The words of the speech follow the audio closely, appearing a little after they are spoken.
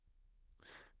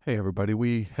Hey, everybody.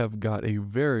 We have got a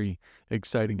very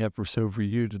exciting episode for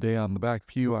you today on the back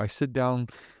pew. I sit down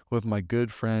with my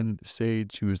good friend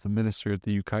Sage, who is the minister at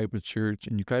the Ukaipa Church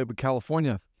in Ukaipa,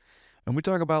 California, and we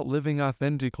talk about living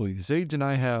authentically. Sage and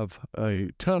I have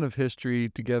a ton of history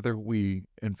together. We,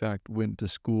 in fact, went to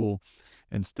school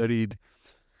and studied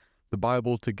the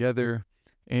Bible together,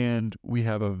 and we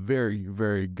have a very,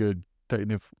 very good,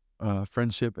 tight-knit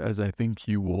friendship, as I think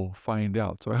you will find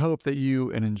out. So I hope that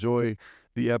you enjoy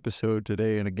the episode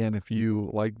today. And again, if you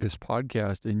like this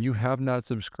podcast and you have not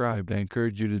subscribed, I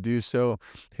encourage you to do so.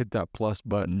 Hit that plus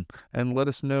button and let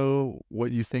us know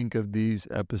what you think of these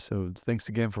episodes. Thanks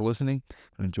again for listening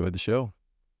and enjoy the show.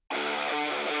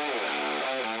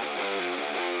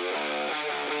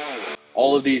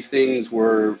 All of these things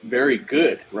were very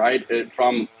good, right?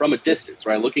 From a distance,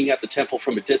 right? Looking at the temple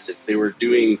from a distance, they were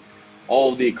doing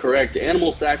all of the correct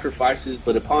animal sacrifices,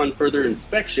 but upon further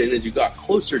inspection, as you got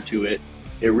closer to it,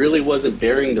 it really wasn't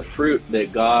bearing the fruit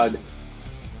that God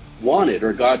wanted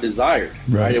or God desired,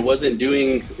 right? It wasn't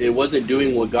doing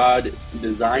what God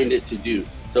designed it to do.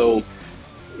 So,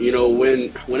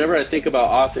 whenever I think about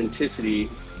authenticity,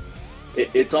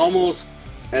 it's almost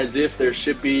as if there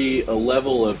should be a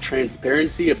level of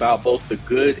transparency about both the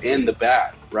good and the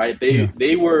bad, right? They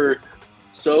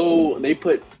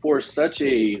put forth such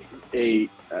an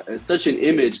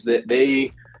image that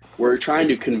they were trying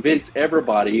to convince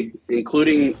everybody,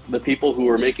 including the people who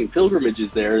were making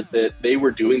pilgrimages there, that they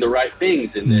were doing the right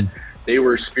things and that they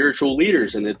were spiritual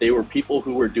leaders and that they were people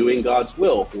who were doing God's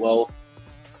will. Well,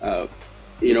 like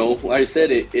I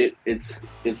said, it's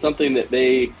something that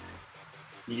they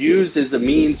used as a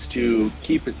means to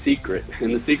keep a secret,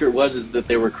 and the secret is that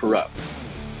they were corrupt.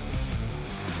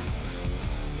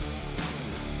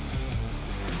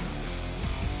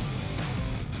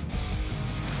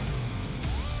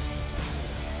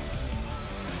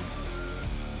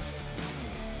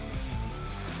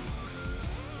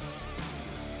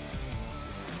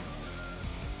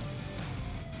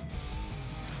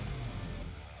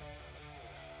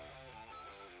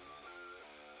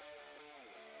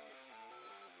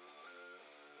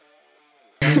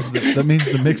 That means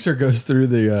the mixer goes through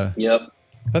the. Yep,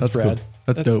 that's rad. Cool.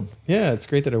 That's dope. Yeah, it's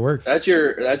great that it works. That's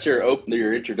your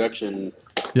introduction.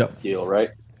 Yep. Deal,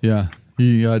 right? Yeah.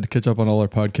 You had to catch up on all our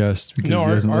podcasts because no,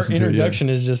 our introduction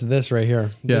is just this right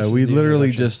here. Yeah, we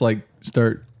literally just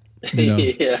start.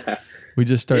 Yeah. We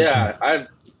just start. Yeah,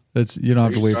 you don't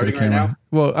have to wait for the camera. Right,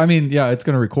 well, I mean, yeah, it's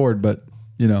going to record, but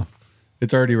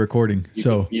it's already recording. Is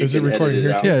it recording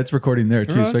here too? Yeah, it's recording there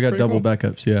too. So I got double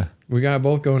backups. Yeah, we got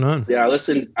both going on. Yeah, I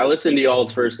listened to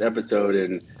y'all's first episode,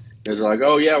 and you guys are like,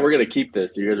 "Oh yeah, we're gonna keep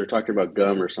this." You guys are talking about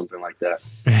gum or something like that.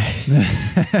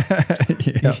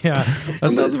 Yeah, that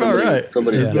sounds about right.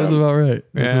 That sounds about right.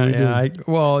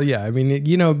 Yeah. I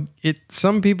mean,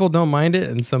 some people don't mind it,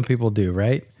 and some people do,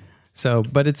 right? So,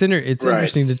 but it's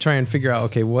interesting to try and figure out,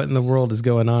 okay, what in the world is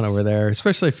going on over there?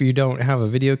 Especially if you don't have a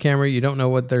video camera, you don't know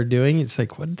what they're doing. It's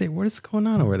like, what is going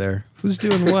on over there? Who's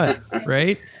doing what?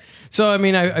 Right? So, I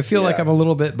mean, I feel like I'm a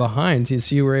little bit behind.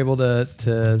 So you were able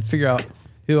to figure out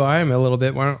who I am a little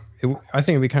bit. I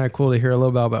think it'd be kind of cool to hear a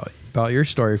little bit about your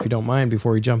story, if you don't mind,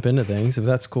 before we jump into things, if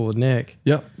that's cool with Nick.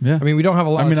 Yep. Yeah. I mean, we don't have a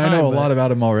lot of time. I know a lot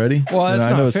about him already. Well, that's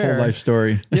I know his fair. whole life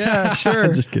story. Yeah, sure.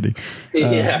 I'm just kidding.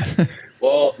 Yeah.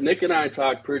 Well, Nick and I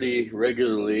talk pretty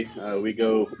regularly. We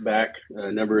go back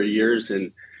a number of years,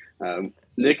 and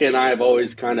Nick and I have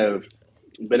always kind of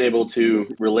been able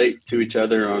to relate to each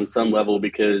other on some level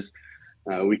because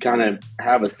we kind of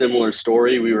have a similar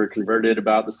story. We were converted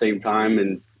about the same time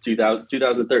in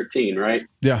 2013, right?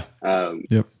 Yeah.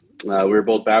 Yep. We were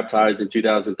both baptized in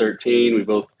 2013. We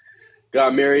both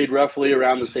got married roughly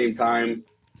around the same time.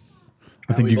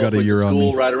 I think you got a year on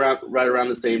me. Right around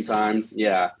the same time.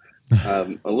 Yeah.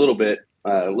 A little bit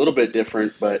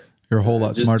different, but you're a whole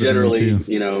lot smarter than me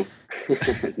too. But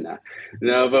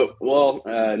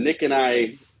Nick and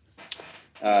I,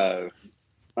 like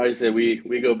I said,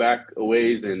 we go back a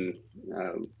ways, and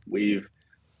we've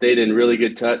stayed in really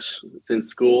good touch since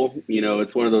school.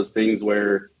 It's one of those things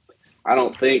where I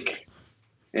don't think,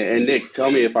 and Nick,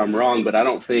 tell me if I'm wrong, but I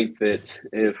don't think that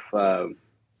if when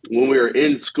we were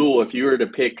in school, if you were to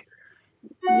pick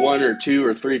one or two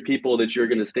or three people that you're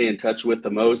going to stay in touch with the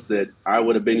most, that I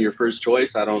would have been your first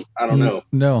choice. I don't know.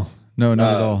 No, not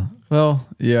at all. Well,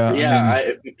 yeah.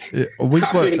 Yeah. We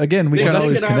got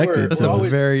always connected. That's a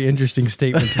very interesting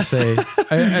statement to say.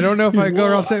 I don't know if I go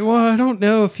around saying, well, I don't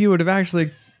know if you would have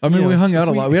actually. I mean, we hung out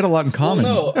a lot. We had a lot in common,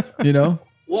 Well,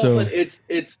 so, but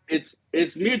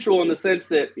it's mutual in the sense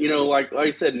that, like I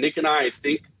said, Nick and I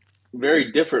think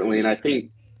very differently. And I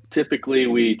think typically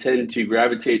we tend to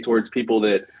gravitate towards people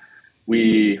that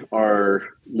we are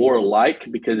more alike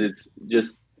because it's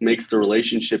just makes the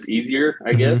relationship easier,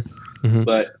 I guess. Mm-hmm.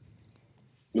 But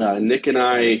Nick and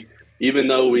I, even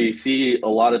though we see a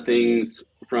lot of things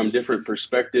from different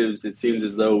perspectives, it seems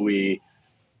as though we've,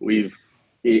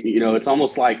 it's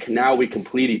almost like now we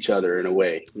complete each other in a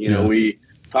way. We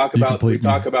talk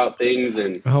about things,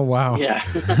 and oh wow, yeah,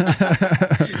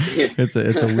 it's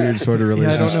a weird sort of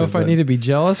relationship. Yeah, I don't know if I need to be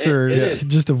jealous or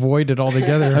just avoid it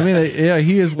altogether. I mean,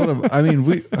 he is one of. I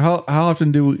mean, how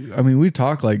often do we? I mean, we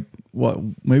talk like what,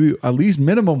 maybe at least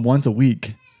minimum once a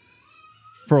week.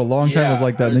 For a long time, it was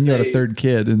like that. And then you had a third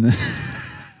kid, and then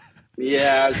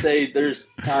yeah, I'd say there's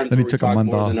times then where he took we talk a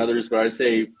month more off. than others, but I'd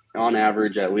say on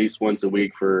average at least once a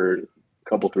week for a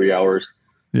couple 3 hours.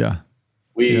 Yeah,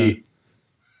 we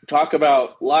talk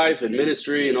about life and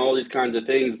ministry and all these kinds of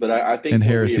things, but I think and what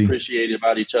heresy. we appreciate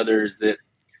about each other is that,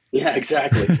 yeah,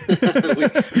 exactly.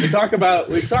 we talk about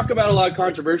a lot of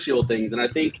controversial things, and I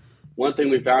think one thing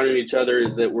we found in each other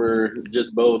is that we're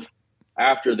just both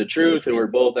after the truth, and we're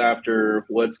both after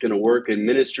what's going to work in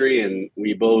ministry, and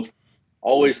we both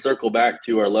always circle back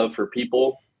to our love for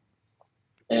people.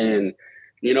 And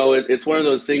it's one of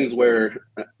those things where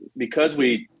because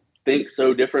we think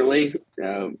so differently,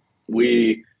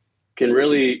 we can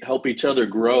really help each other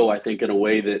grow, I think, in a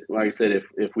way that, like I said,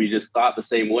 if we just thought the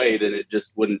same way, then it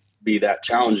just wouldn't be that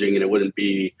challenging, and it wouldn't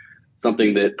be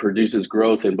something that produces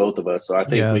growth in both of us. So I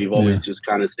think we've always just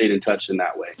kind of stayed in touch in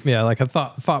that way. Yeah, like a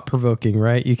thought provoking,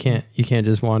 right? You can't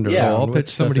just wander around. I'll pitch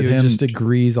somebody stuff at who him. just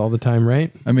agrees all the time,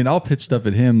 right? I mean, I'll pitch stuff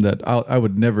at him that I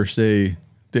would never say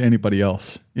to anybody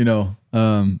else.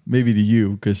 Maybe to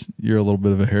you because you're a little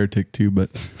bit of a heretic too.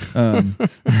 But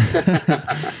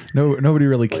nobody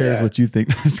really cares what you think.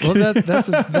 Well,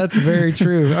 that's very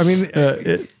true. I mean,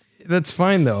 that's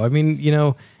fine though. I mean,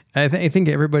 I think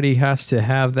everybody has to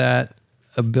have that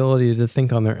ability to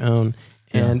think on their own.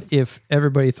 And if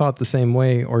everybody thought the same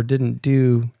way or didn't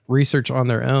do research on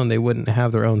their own, they wouldn't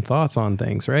have their own thoughts on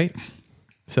things, right?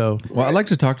 So, well, I like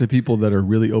to talk to people that are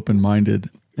really open-minded,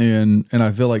 and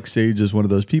I feel like Sage is one of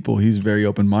those people. He's very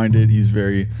open-minded. He's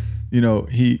very,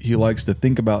 he likes to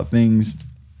think about things.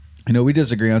 We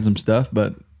disagree on some stuff,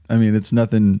 but I mean, it's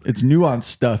nothing. It's nuanced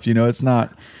stuff.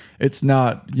 It's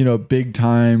not, big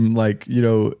time, like,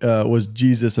 was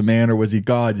Jesus a man or was he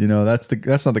God?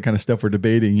 That's not the kind of stuff we're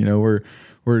debating. We're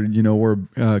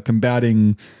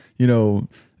combating,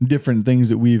 different things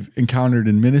that we've encountered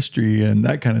in ministry and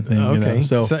that kind of thing. Okay.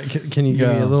 So can you give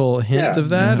me a little hint of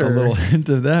that? Or? A little hint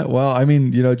of that. Well, I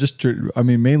mean,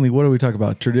 mainly what do we talk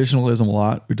about? Traditionalism a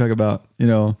lot. We talk about,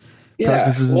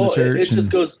 practices in the church. It just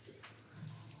goes.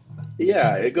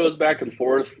 Yeah, it goes back and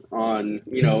forth on,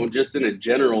 just in a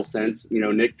general sense.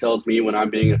 Nick tells me when I'm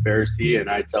being a Pharisee, and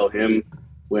I tell him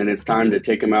when it's time to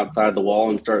take him outside the wall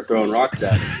and start throwing rocks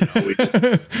at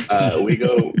him. We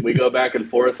go back and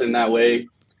forth in that way.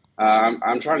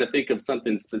 I'm trying to think of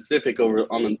something specific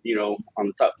on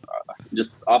the top,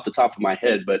 just off the top of my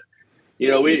head. But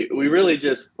we really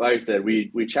just, like I said,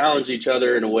 we challenge each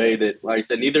other in a way that, like I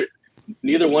said,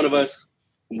 neither one of us,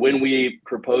 when we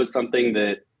propose something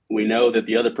that we know that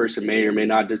the other person may or may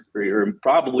not disagree or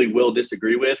probably will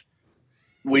disagree with,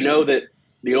 we know that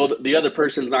the other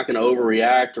person's not going to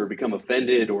overreact or become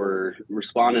offended or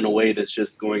respond in a way that's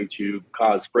just going to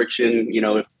cause friction.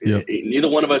 If neither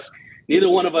one of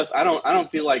us, I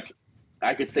don't feel like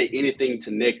I could say anything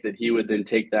to Nick that he would then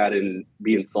take that and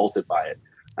be insulted by it.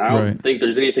 I don't think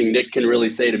there's anything Nick can really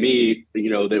say to me,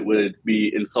 that would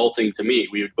be insulting to me.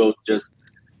 We would both just,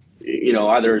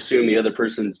 either assume the other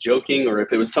person's joking, or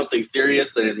if it was something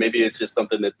serious, then maybe it's just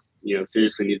something that's,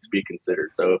 seriously needs to be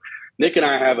considered. So Nick and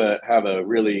I have a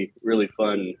really, really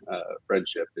fun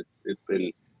friendship. It's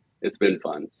been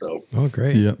fun. So. Oh,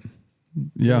 great. Yep.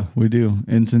 Yeah, we do.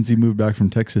 And since he moved back from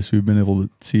Texas, we've been able to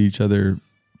see each other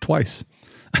twice.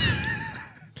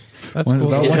 That's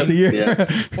cool. About once a year. Yeah.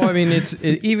 Well, I mean, it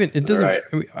doesn't. Right.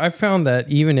 I mean, I found that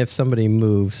even if somebody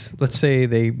moves, let's say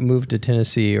they move to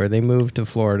Tennessee, or they move to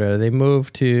Florida, they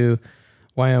move to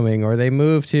Wyoming, or they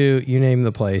move to, you name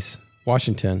the place,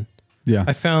 Washington. Yeah.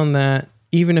 I found that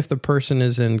even if the person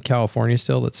is in California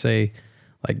still, let's say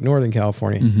like Northern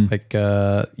California, like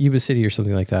Yuba City or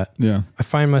something like that. Yeah. I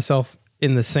find myself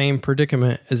in the same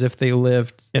predicament as if they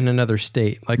lived in another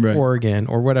state, like Oregon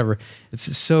or whatever.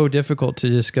 It's so difficult to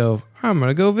just go, I'm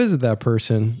going to go visit that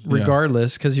person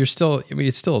regardless. Cause you're still,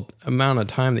 it's still amount of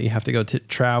time that you have to go to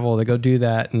travel to go do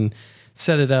that and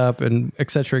set it up and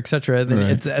et cetera, et cetera. Then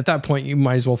it's at that point you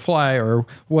might as well fly or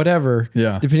whatever,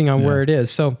 depending on where it is.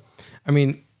 So, I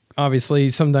mean, obviously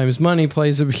sometimes money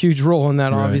plays a huge role in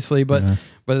that, obviously, but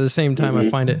But at the same time, I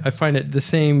find it the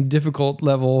same difficult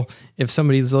level if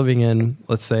somebody's living in,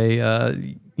 let's say,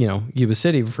 Yuba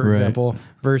City, for example,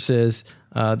 versus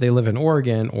they live in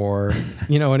Oregon, or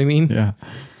you know what I mean? Yeah.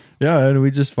 Yeah, and we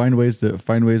just find ways to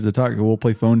talk. We'll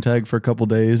play phone tag for a couple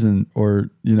days, and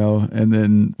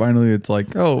then finally it's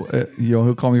like,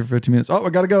 he'll call me for 15 minutes. Oh, I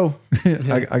gotta go.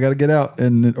 I gotta get out,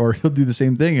 or he'll do the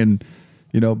same thing, and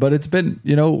But it's been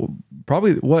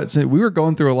probably we were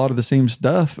going through a lot of the same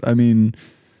stuff. I mean,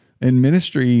 in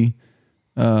ministry,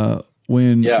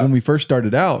 when we first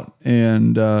started out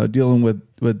and dealing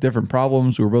with different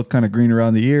problems, we were both kind of green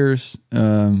around the ears.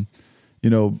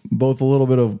 Both a little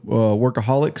bit of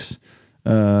workaholics,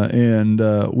 and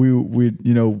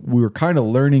we were kind of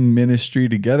learning ministry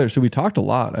together. So we talked a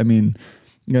lot. I mean,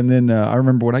 and then I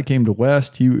remember when I came to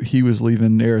West, he was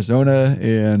leaving Arizona,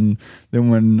 and then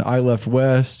when I left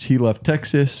West, he left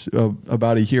Texas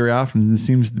about a year after. And it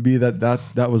seems to be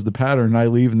that was the pattern. I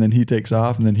leave, and then he takes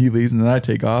off, and then he leaves, and then I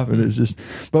take off, and it's just.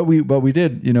 But we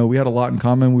did, we had a lot in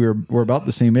common. We're about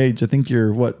the same age. I think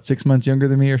you're 6 months younger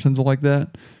than me, or something like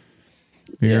that.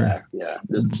 Yeah,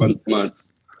 just months.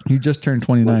 You just turned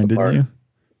 29, didn't you?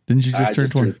 Didn't you just turn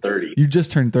 20? Turned 30. You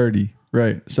just turned 30,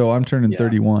 right? So I'm turning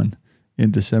 31 in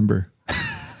December.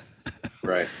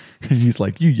 Right. And he's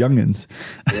like, "You youngins."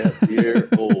 Yeah, you're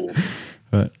old.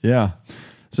 But yeah.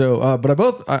 So, but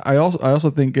I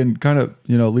also think, and kind of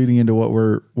leading into what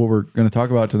we're going to talk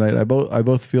about tonight, I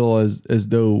both feel as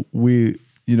though we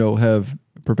have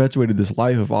perpetuated this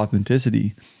life of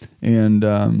authenticity, and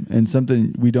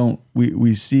something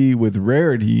we see with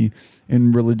rarity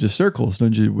in religious circles,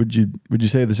 don't you? Would you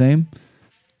say the same?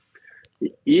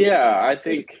 Yeah, I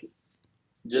think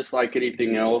just like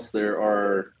anything else, there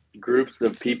are groups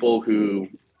of people who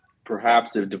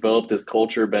perhaps have developed this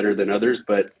culture better than others,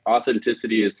 but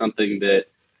authenticity is something that,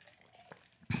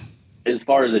 as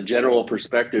far as a general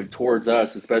perspective towards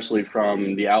us, especially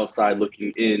from the outside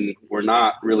looking in, we're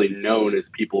not really known as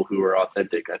people who are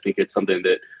authentic. I think it's something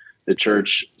that the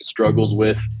church struggles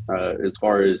with as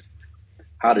far as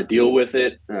how to deal with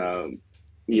it, and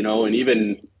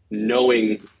even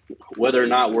knowing whether or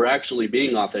not we're actually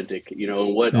being authentic,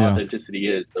 and what authenticity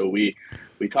is. So we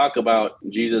talk about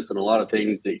Jesus and a lot of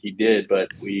things that he did, but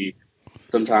we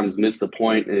sometimes miss the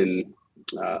point in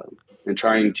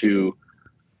trying to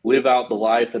live out the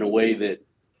life in a way that,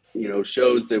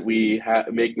 shows that we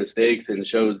make mistakes and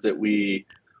shows that we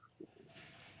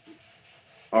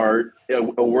are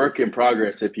a work in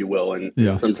progress, if you will.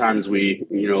 And sometimes we,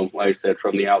 like I said,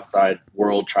 from the outside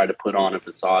world, try to put on a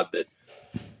facade that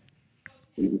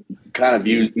kind of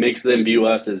makes them view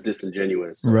us as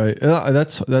disingenuous. Right.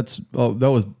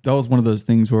 That was one of those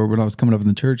things where when I was coming up in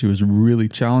the church, it was really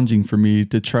challenging for me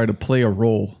to try to play a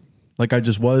role. Like I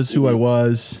just was who I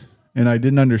was. And I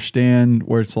didn't understand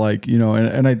where it's like,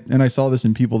 and I saw this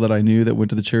in people that I knew that went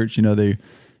to the church.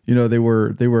 They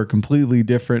were a completely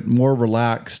different, more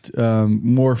relaxed,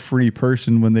 more free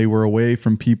person when they were away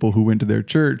from people who went to their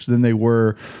church than they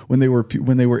were when they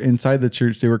were inside the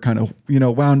church. They were kind of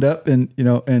wound up, and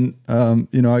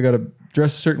I got to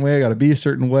dress a certain way, I got to be a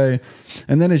certain way,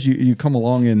 and then as you come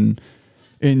along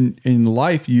in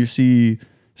life, you see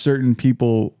certain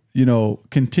people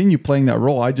continue playing that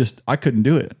role. I couldn't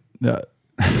do it. I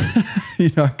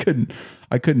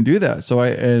couldn't do that. So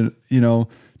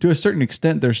to a certain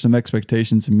extent, there's some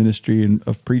expectations in ministry and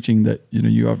of preaching that,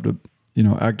 you have to,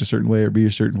 act a certain way or be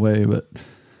a certain way. But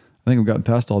I think I've gotten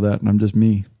past all that, and I'm just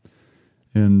me.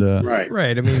 And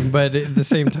right. I mean, but at the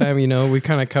same time, we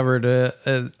kind of covered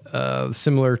a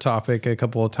similar topic a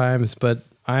couple of times. But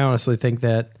I honestly think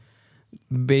that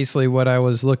basically what I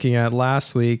was looking at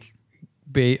last week,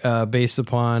 based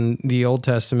upon the Old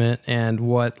Testament and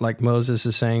what like Moses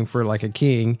is saying for like a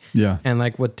king, and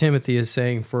like what Timothy is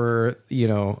saying for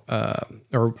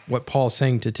or what Paul's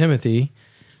saying to Timothy,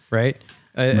 right?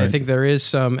 I think there is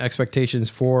some expectations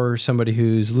for somebody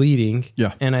who's leading,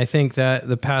 and I think that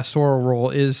the pastoral role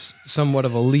is somewhat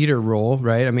of a leader role,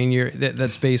 right? I mean,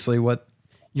 that's basically what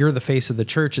you're the face of the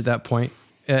church at that point,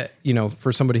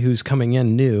 for somebody who's coming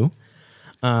in new.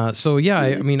 I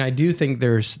mean, I do think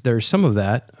there's some of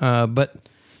that, but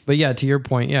yeah, to your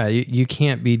point, you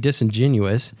can't be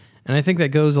disingenuous. And I think that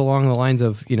goes along the lines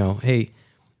of, hey,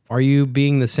 are you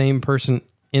being the same person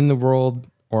in the world,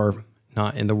 or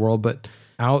not in the world, but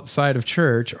outside of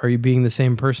church? Are you being the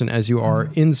same person as you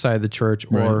are inside the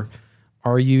church, or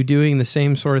are you doing the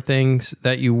same sort of things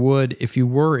that you would if you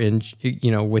were in,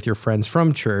 with your friends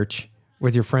from church,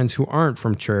 with your friends who aren't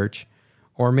from church?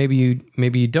 Or maybe you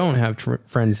don't have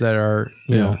friends that are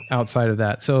outside of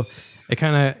that. So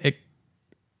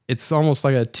it it's almost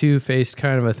like a two-faced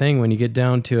kind of a thing when you get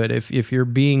down to it. If you're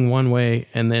being one way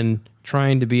and then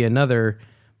trying to be another,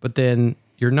 but then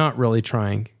you're not really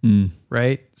trying,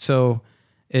 right? So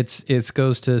it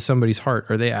goes to somebody's heart.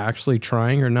 Are they actually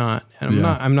trying or not?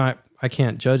 And I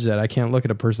can't judge that. I can't look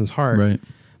at a person's heart. Right.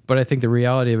 But I think the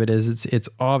reality of it is it's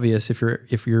obvious if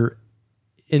you're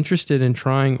interested in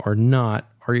trying or not.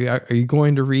 Are you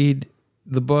going to read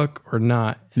the book or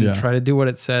not and try to do what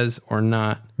it says or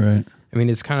not? Right. I mean,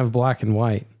 it's kind of black and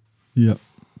white. Yep.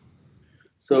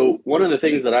 So one of the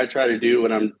things that I try to do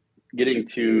when I'm getting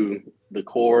to the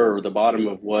core or the bottom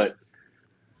of what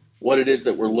it is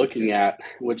that we're looking at,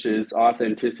 which is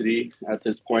authenticity at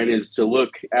this point, is to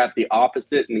look at the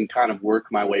opposite and kind of work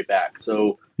my way back.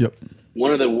 So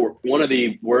one of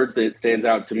the words that stands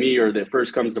out to me, or that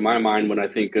first comes to my mind when I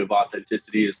think of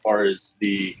authenticity as far as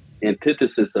the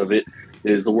antithesis of it,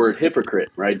 is the word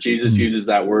hypocrite, right? Jesus uses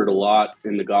that word a lot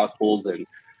in the Gospels, and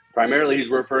primarily he's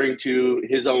referring to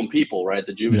his own people, right?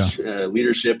 The Jewish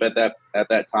leadership at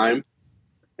that time.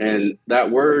 And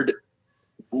that word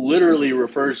literally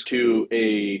refers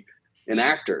to an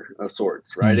actor of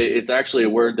sorts, right? It's actually a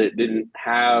word that didn't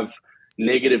have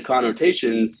negative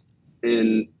connotations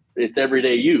in its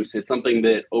everyday use. It's something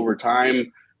that over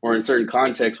time or in certain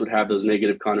contexts would have those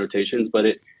negative connotations, but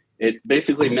it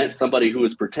basically meant somebody who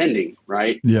was pretending,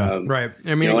 right? Right.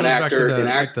 I mean, it goes back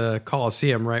to the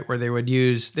Colosseum, right, where they would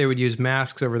use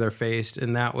masks over their face,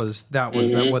 and that was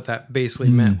what that basically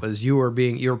meant, was you were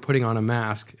putting on a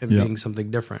mask and being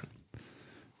something different.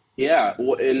 Yeah,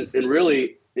 and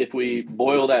really, if we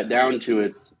boil that down to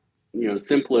its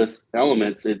simplest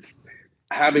elements, it's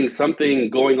having something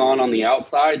going on the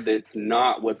outside that's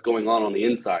not what's going on the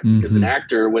inside. Because an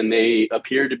actor, when they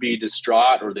appear to be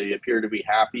distraught, or they appear to be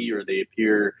happy, or they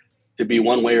appear to be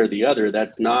one way or the other,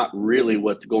 that's not really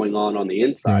what's going on the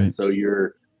inside. Right. So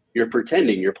you're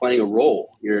pretending, you're playing a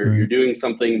role, you're doing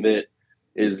something that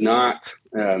is not.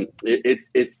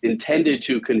 It's intended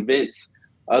to convince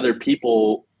other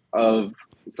people of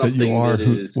something that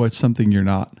you are something you're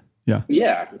not.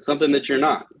 Yeah, something that you're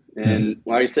not. And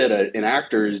like I said, an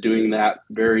actor is doing that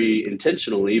very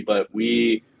intentionally, but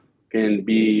we can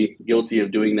be guilty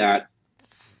of doing that,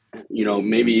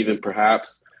 maybe even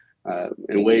perhaps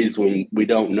in ways when we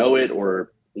don't know it,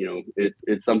 or,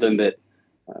 it's something that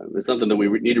we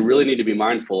really need to be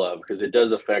mindful of, because it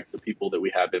does affect the people that we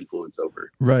have influence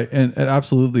over. Right. And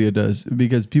absolutely it does,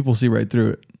 because people see right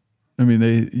through it. I mean,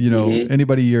 they,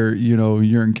 anybody you're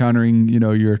encountering,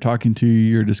 you're talking to,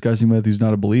 you're discussing with, who's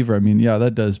not a believer. I mean,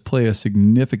 that does play a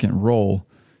significant role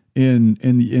in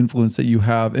the influence that you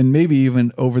have, and maybe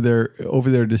even over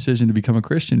their decision to become a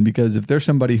Christian. Because if there's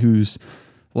somebody who's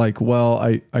like, well,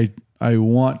 I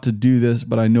want to do this,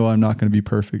 but I know I'm not going to be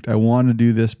perfect. I want to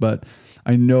do this, but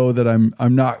I know that I'm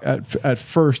not at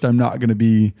first, I'm not going to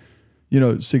be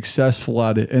successful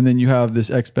at it. And then you have this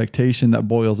expectation that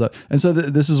boils up. And so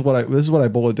this is what I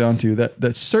boil it down to,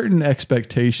 that certain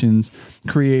expectations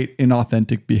create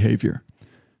inauthentic behavior,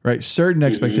 right? Certain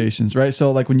expectations, right? So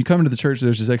like when you come into the church,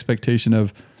 there's this expectation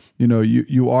of,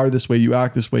 you are this way, you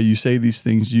act this way, you say these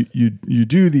things, you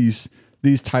do these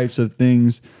types of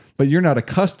things, but you're not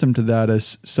accustomed to that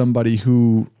as somebody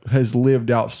who has lived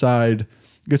outside.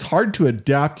 It's hard to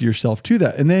adapt yourself to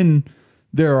that. And then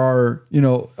there are,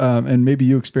 and maybe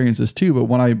you experience this too, but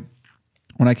when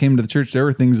I came to the church, there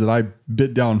were things that I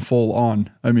bit down full on.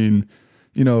 I mean,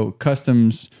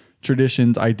 customs,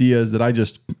 traditions, ideas that I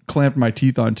just clamped my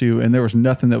teeth onto, and there was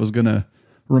nothing that was going to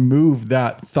remove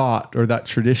that thought or that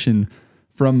tradition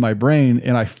from my brain.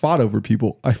 And I fought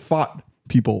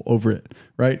people over it,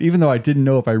 right? Even though I didn't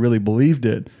know if I really believed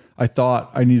it, I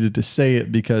thought I needed to say it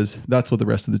because that's what the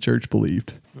rest of the church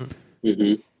believed.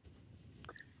 Mm-hmm.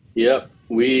 Yep.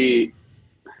 We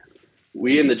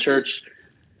in the church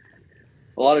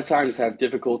a lot of times have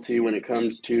difficulty when it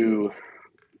comes to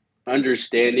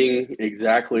understanding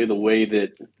exactly the way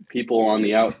that people on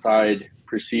the outside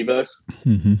perceive us.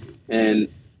 And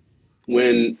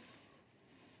when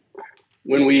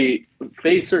we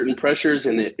face certain pressures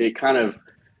and it kind of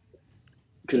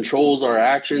controls our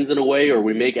actions in a way, or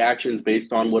we make actions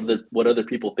based on what other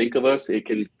people think of us, it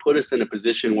can put us in a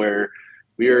position where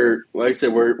like I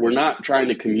said, we're not trying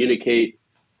to communicate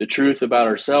the truth about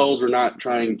ourselves. We're not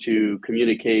trying to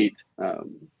communicate,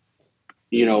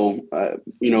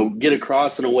 get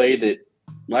across in a way that,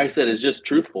 like I said, is just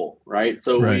truthful, right?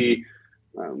 So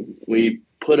we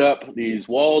put up these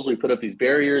walls, we put up these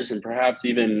barriers, and perhaps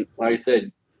even, like I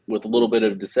said, with a little bit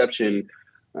of deception,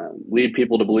 lead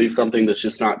people to believe something that's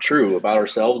just not true about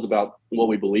ourselves, about what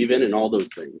we believe in, and all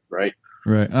those things, right?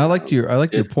 Right. And I liked your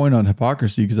point on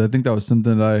hypocrisy, because I think that was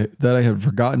something that I had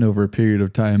forgotten over a period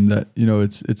of time, that,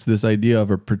 it's this idea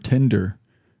of a pretender,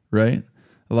 right?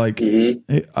 Like,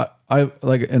 I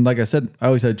like, and like I said, I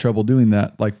always had trouble doing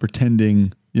that, like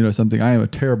pretending, something. I am a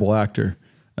terrible actor.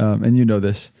 And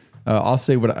this. I'll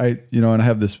say what and I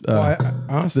have this I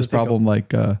honestly this problem,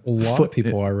 like a lot of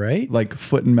people are, right? Like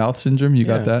foot and mouth syndrome. You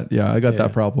got that? Yeah, I got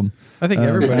that problem. I think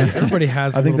everybody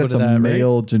has. I think that's a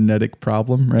male genetic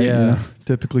problem, right? Yeah,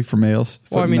 typically for males.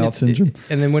 Foot and mouth syndrome.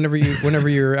 And then whenever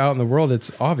you're out in the world,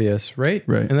 it's obvious, right?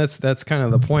 Right. And that's kind of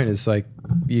the point. Is like,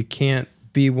 you can't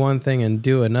be one thing and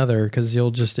do another, because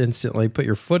you'll just instantly put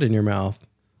your foot in your mouth.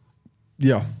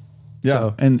 Yeah. Yeah.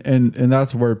 So, and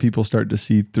that's where people start to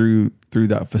see through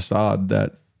that facade,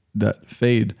 that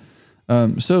fade.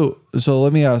 So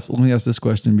let me ask this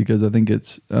question, because I think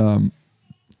it's,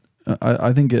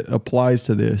 I think it applies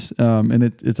to this. And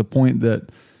it's a point that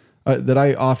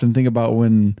I often think about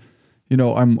when,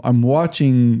 I'm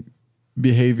watching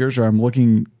behaviors, or I'm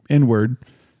looking inward.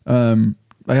 I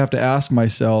have to ask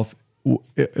myself,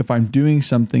 if I'm doing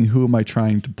something, who am I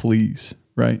trying to please?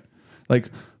 Right?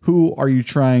 Like, who are you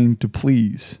trying to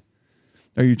please?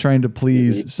 Are you trying to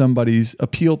please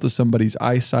appeal to somebody's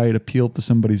eyesight, appeal to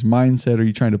somebody's mindset? Or are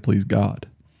you trying to please God?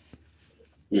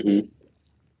 Mm-hmm.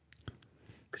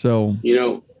 So,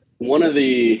 one of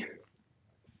the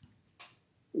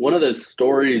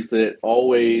stories that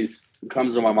always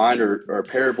comes to my mind, or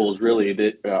parables really,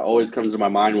 that always comes to my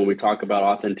mind when we talk about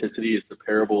authenticity, is the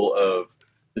parable of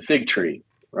the fig tree,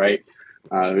 right?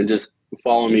 And just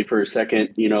follow me for a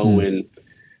second.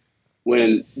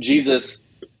 When Jesus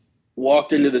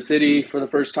walked into the city for the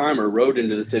first time, or rode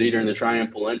into the city during the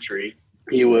triumphal entry,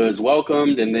 he was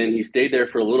welcomed, and then he stayed there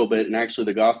for a little bit. And actually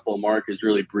the Gospel of Mark is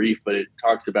really brief, but it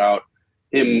talks about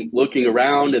him looking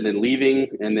around and then leaving.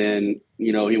 And then,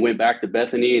 he went back to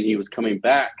Bethany, and he was coming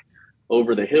back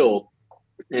over the hill.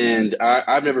 And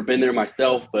I've never been there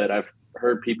myself, but I've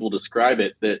heard people describe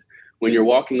it, that when you're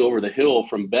walking over the hill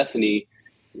from Bethany,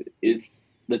 it's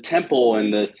the temple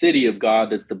and the city of God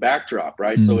that's the backdrop,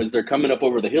 right? Mm-hmm. So as they're coming up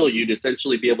over the hill, you'd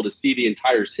essentially be able to see the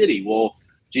entire city. Well,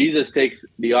 Jesus takes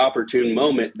the opportune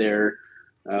moment there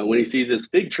when he sees this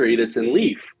fig tree that's in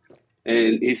leaf.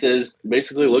 And he says,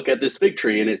 basically, look at this fig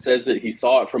tree. And it says that he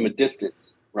saw it from a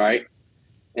distance, right?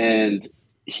 And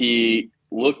he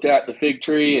looked at the fig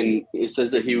tree, and it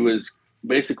says that he was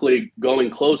basically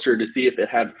going closer to see if it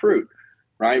had fruit,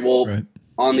 right? Well, right.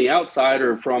 On the outside,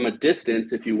 or from a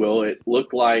distance, if you will, it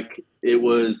looked like it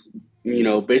was,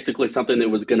 basically something that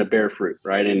was going to bear fruit,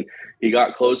 right? And he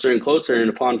got closer and closer, and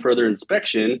upon further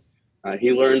inspection,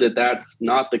 he learned that that's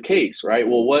not the case, right?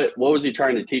 Well, what was he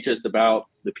trying to teach us about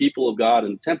the people of God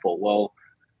in the temple? Well,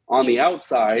 on the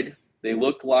outside, they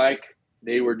looked like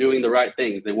they were doing the right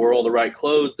things. They wore all the right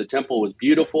clothes. The temple was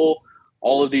beautiful.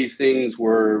 All of these things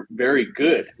were very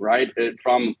good, right?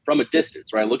 From a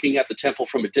distance, right? Looking at the temple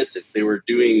from a distance, they were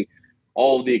doing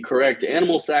all of the correct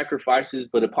animal sacrifices.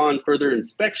 But upon further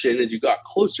inspection, as you got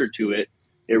closer to it,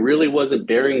 it really wasn't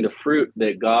bearing the fruit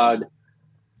that God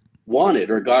wanted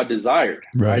or God desired,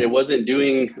 right? It wasn't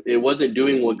doing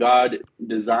what God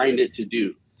designed it to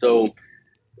do. So,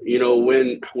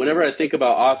 whenever I think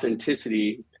about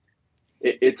authenticity,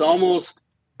 it's almost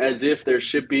as if there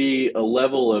should be a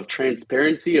level of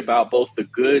transparency about both the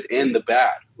good and the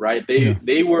bad, right? They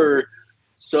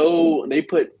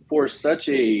put forth such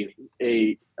an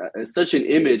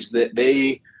image that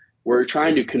they were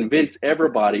trying to convince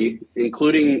everybody,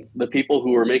 including the people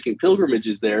who were making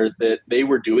pilgrimages there, that they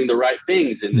were doing the right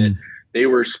things, and that they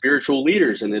were spiritual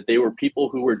leaders, and that they were people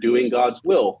who were doing God's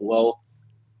will. Well,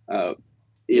 like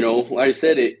I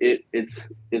said, it's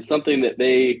something that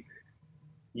they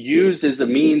used as a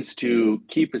means to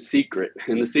keep a secret.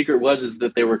 And the secret is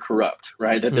that they were corrupt,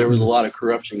 right? That there was a lot of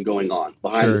corruption going on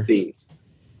behind the scenes.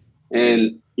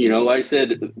 And, like I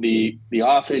said, the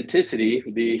authenticity,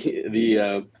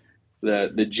 the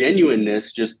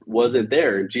genuineness just wasn't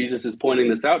there. And Jesus is pointing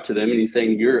this out to them, and he's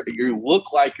saying, you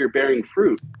look like you're bearing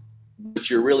fruit, but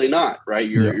you're really not, right?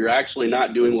 You're actually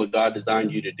not doing what God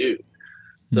designed you to do.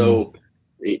 So,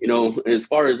 as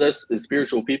far as us as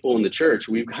spiritual people in the church,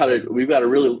 we've got to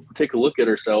really take a look at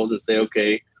ourselves and say,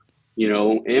 okay,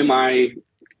 am I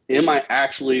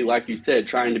actually, like you said,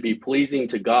 trying to be pleasing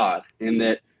to God? And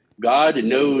that God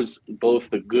knows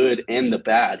both the good and the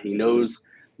bad. He knows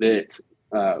that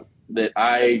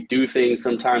I do things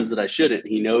sometimes that I shouldn't.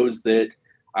 He knows that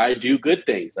I do good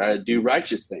things. I do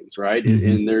righteous things, right? Mm-hmm.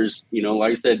 And there's,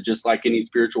 like I said, just like any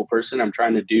spiritual person, I'm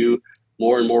trying to do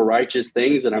more and more righteous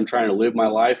things, and I'm trying to live my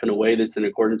life in a way that's in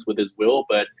accordance with his will.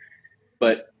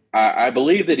 But I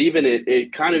believe that even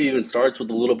it kind of even starts with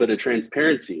a little bit of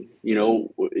transparency. You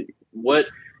know,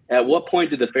 at what point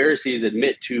did the Pharisees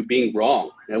admit to being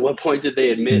wrong? At what point did they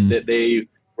admit that they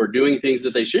were doing things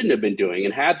that they shouldn't have been doing?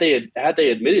 And had they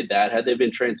admitted that, had they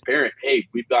been transparent, hey,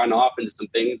 we've gone off into some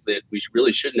things that we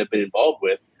really shouldn't have been involved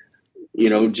with, you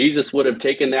know, Jesus would have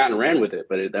taken that and ran with it,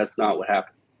 but that's not what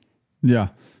happened. Yeah,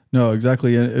 no,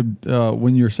 exactly. And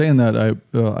when you're saying that,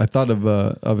 I thought of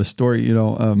a story. You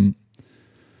know,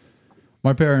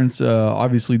 my parents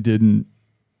obviously didn't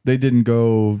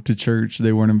go to church.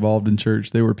 They weren't involved in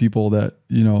church. They were people that,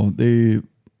 you know, they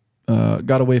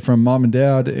got away from mom and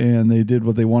dad and they did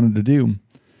what they wanted to do.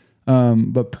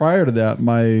 But prior to that,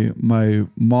 my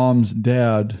mom's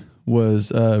dad was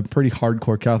a pretty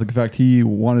hardcore Catholic. In fact, he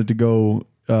wanted to go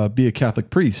be a Catholic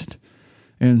priest.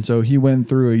 And so he went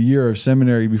through a year of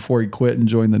seminary before he quit and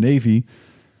joined the Navy.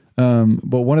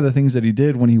 But one of the things that he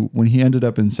did when he ended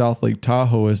up in South Lake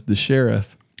Tahoe as the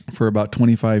sheriff for about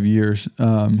 25 years,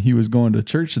 he was going to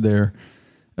church there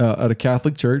at a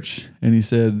Catholic church. And he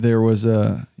said there was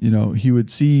he would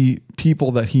see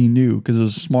people that he knew, because it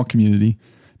was a small community,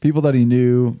 people that he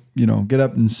knew, you know, get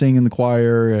up and sing in the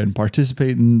choir and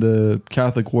participate in the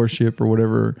Catholic worship or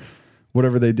whatever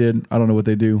they did. I don't know what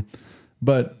they do,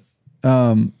 but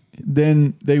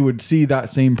then they would see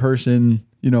that same person,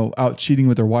 you know, out cheating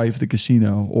with their wife at the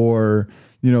casino, or,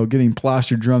 you know, getting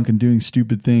plastered drunk and doing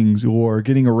stupid things, or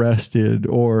getting arrested,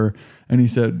 and he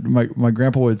said, my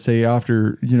grandpa would say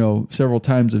after, you know, several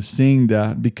times of seeing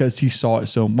that, because he saw it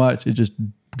so much, it just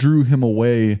drew him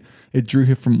away. It drew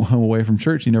him away from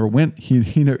church. He never went.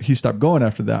 He stopped going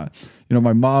after that. You know,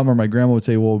 my mom or my grandma would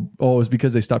say, well, it's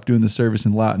because they stopped doing the service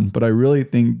in Latin. But I really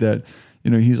think that,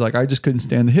 you know, he's like, I just couldn't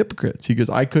stand the hypocrites. He goes,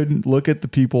 I couldn't look at the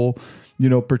people, you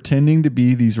know, pretending to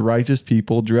be these righteous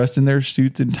people, dressed in their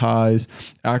suits and ties,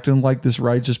 acting like this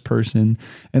righteous person,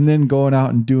 and then going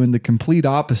out and doing the complete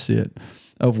opposite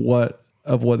of what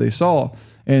they saw.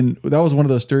 And that was one of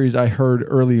those stories I heard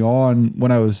early on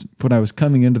when I was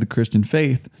coming into the Christian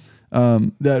faith,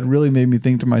 that really made me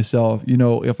think to myself, you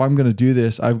know, if I'm going to do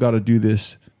this, I've got to do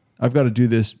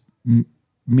this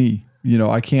me. You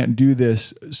know, I can't do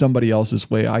this somebody else's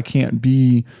way. I can't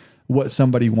be what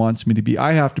somebody wants me to be.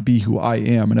 I have to be who I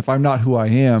am. And if I'm not who I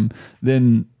am,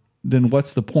 then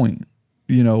what's the point?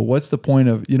 You know, what's the point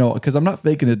of, you know, because I'm not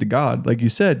faking it to God. Like you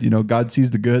said, you know, God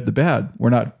sees the good, the bad. We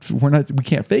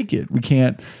can't fake it. We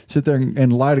can't sit there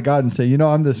and lie to God and say, you know,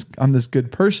 I'm this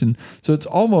good person. So it's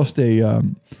almost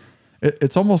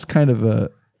it's almost kind of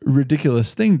a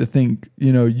ridiculous thing to think,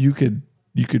 you know, you could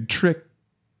trick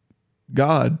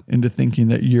God into thinking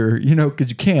that you're, you know, because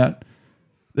you can't,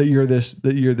 that you're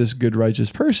this good,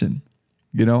 righteous person,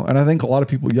 you know? And I think a lot of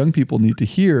people, young people, need to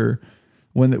hear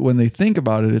when they think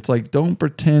about it, it's like, don't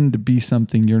pretend to be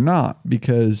something you're not,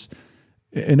 because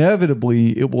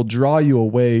inevitably it will draw you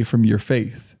away from your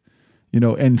faith, you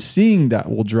know, and seeing that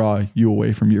will draw you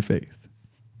away from your faith.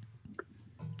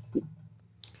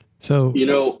 So, you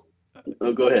know,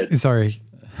 go ahead. Sorry.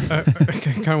 I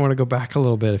kind of want to go back a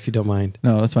little bit, if you don't mind.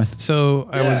 No, that's fine. So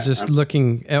I was just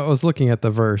looking at the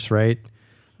verse, right?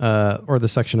 Or the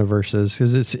section of verses,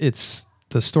 because it's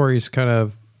the story's kind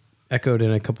of echoed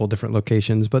in a couple of different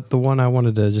locations, but the one I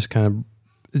wanted to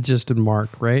just in Mark,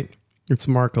 right? It's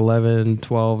Mark 11,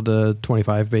 12 to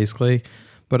 25, basically.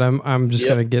 But I'm just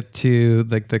going to get to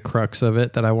like the crux of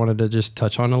it that I wanted to just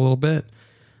touch on a little bit,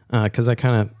 because I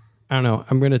don't know,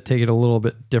 I'm going to take it a little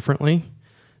bit differently.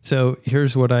 So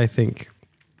here's what I think,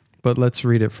 but let's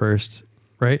read it first,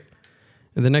 right?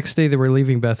 The next day they were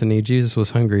leaving Bethany. Jesus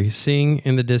was hungry. Seeing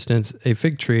in the distance a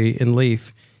fig tree in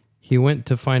leaf, he went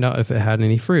to find out if it had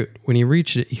any fruit. When he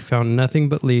reached it, he found nothing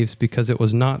but leaves, because it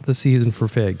was not the season for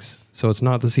figs. So it's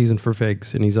not the season for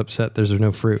figs, and he's upset there's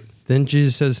no fruit. Then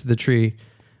Jesus says to the tree,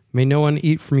 may no one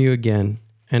eat from you again.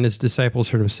 And his disciples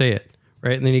heard him say it,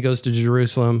 right? And then he goes to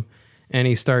Jerusalem, and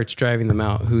he starts driving them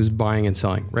out, who's buying and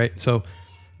selling, right? So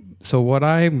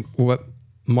what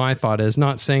my thought is,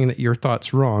 not saying that your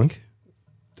thought's wrong.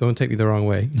 Don't take me the wrong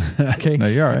way. Okay. No,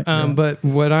 you're all right. But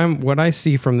what I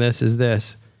see from this is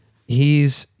this.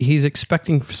 He's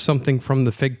expecting something from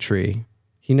the fig tree.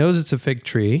 He knows it's a fig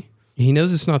tree. He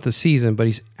knows it's not the season, but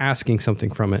he's asking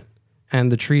something from it.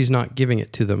 And the tree's not giving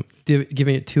it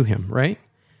to him, right?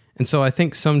 And so I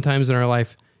think sometimes in our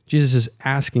life, Jesus is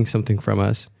asking something from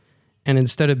us. And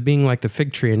instead of being like the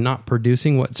fig tree and not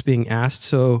producing what's being asked,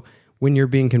 so when you're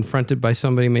being confronted by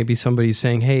somebody, maybe somebody's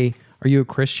saying, hey, are you a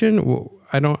Christian? Well,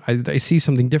 I see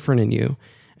something different in you.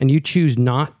 And you choose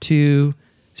not to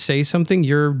say something,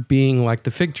 you're being like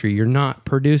the fig tree. You're not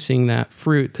producing that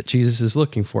fruit that Jesus is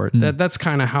looking for. That's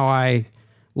kind of how I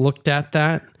looked at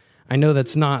that. I know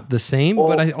that's not the same,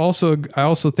 but I also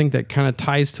think that kind of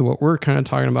ties to what we're kind of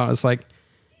talking about. It's like,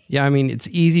 yeah, I mean, it's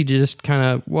easy to just kind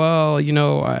of, well,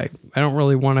 I don't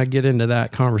really want to get into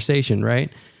that conversation, right?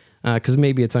 Because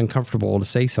maybe it's uncomfortable to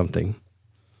say something.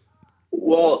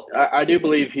 Well, I do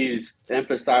believe he's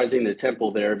emphasizing the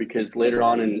temple there, because later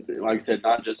on, in, like I said,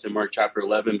 not just in Mark chapter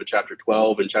 11, but chapter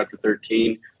 12 and chapter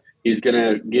 13, he's going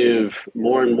to give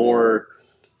more and more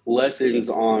lessons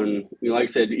on, like I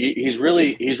said, he's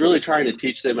really trying to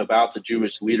teach them about the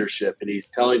Jewish leadership, and he's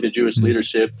telling the Jewish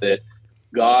leadership that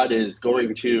God is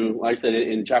going to, like I said,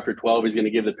 in chapter 12, he's going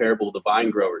to give the parable of the vine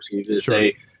growers. He's going to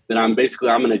say that I'm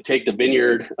going to take the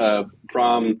vineyard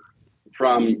from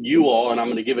you all, and I'm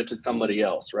going to give it to somebody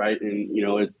else, right? And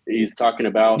he's talking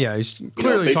about he's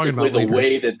clearly talking about the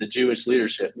way that the Jewish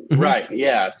leadership, right?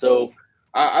 Yeah. So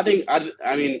I think I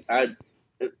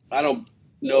don't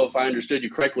know if I understood you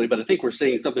correctly, but I think we're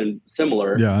saying something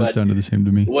similar. Yeah, that sounded the same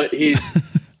to me. What he's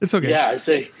it's okay. Yeah, I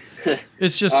say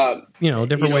it's just a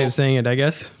different way of saying it, I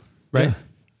guess, right? Yeah.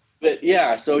 But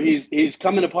yeah, so he's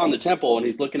coming upon the temple, and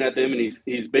he's looking at them, and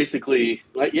he's basically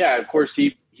like, yeah, of course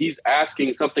he's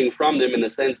asking something from them, in the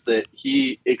sense that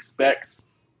he expects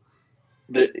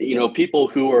that people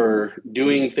who are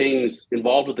doing things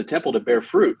involved with the temple to bear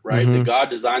fruit, right? That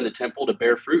God designed the temple to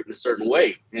bear fruit in a certain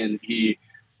way, and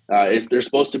they're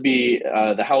supposed to be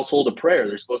the household of prayer.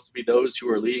 They're supposed to be those who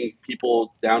are leading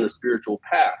people down a spiritual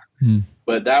path.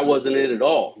 But that wasn't it at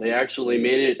all. They actually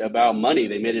made it about money.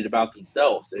 They made it about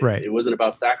themselves. It wasn't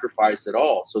about sacrifice at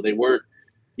all. So they weren't,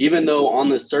 even though on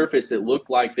the surface it looked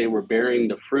like they were bearing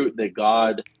the fruit that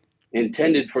God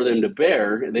intended for them to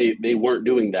bear, they weren't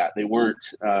doing that. They weren't,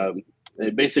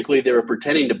 basically they were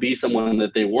pretending to be someone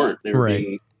that they weren't. They were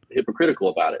being hypocritical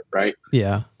about it, right?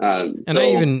 Yeah.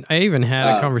 And I even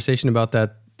had a conversation about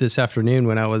that this afternoon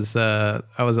when I was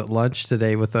at lunch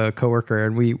today with a coworker,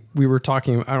 and we were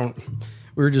talking.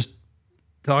 We were just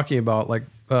talking about like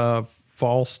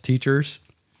false teachers,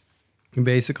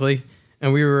 basically.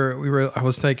 And I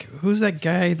was like, who's that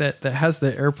guy that has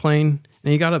the airplane?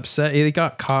 And he got upset. He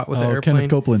got caught with the airplane. Kenneth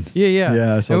Copeland.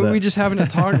 Yeah. I saw that. We just happened to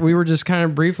talk. We were just kind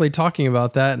of briefly talking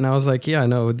about that, and I was like, yeah,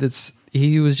 no,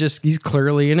 he's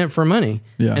clearly in it for money.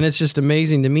 Yeah. And it's just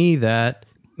amazing to me that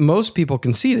most people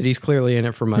can see that he's clearly in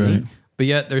it for money, right, but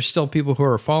yet there's still people who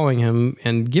are following him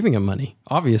and giving him money,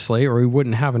 obviously, or he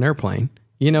wouldn't have an airplane.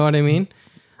 You know what I mean?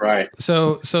 Right.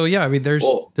 So yeah, I mean,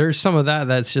 there's some of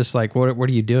that's just like, what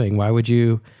are you doing? Why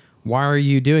are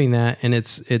you doing that? And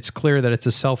it's clear that it's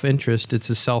a self-interest.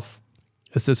 It's a self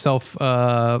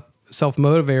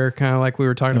motivator, kind of like we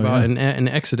were talking about in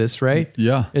Exodus, right?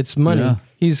 Yeah. It's money. Yeah.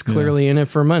 He's clearly in it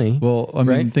for money. Well, I mean,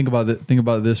 right? think about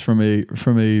this from a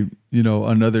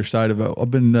another side of it. I've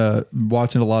been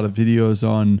watching a lot of videos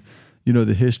on,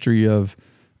 the history of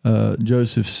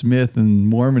Joseph Smith and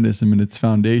Mormonism and its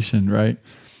foundation, right?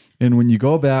 And when you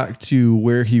go back to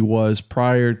where he was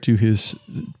prior to his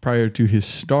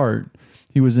start,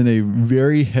 he was in a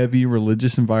very heavy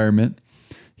religious environment.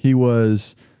 He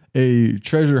was a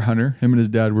treasure hunter. Him and his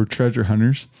dad were treasure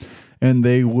hunters, and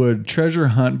they would treasure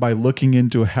hunt by looking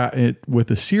into a hat with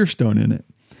a seer stone in it,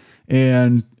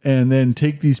 and then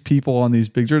take these people on these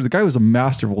big journeys. The guy was a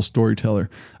masterful storyteller.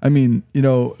 I mean,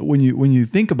 when you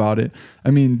think about it,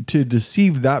 I mean, to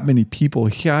deceive that many people,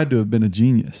 he had to have been a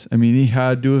genius. I mean, he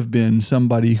had to have been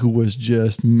somebody who was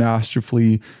just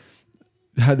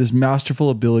had this masterful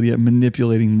ability at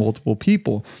manipulating multiple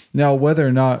people. Now, whether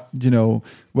or not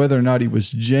he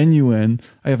was genuine,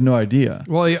 I have no idea.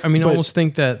 Well, I mean, I almost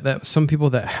think that some people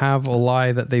that have a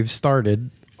lie that they've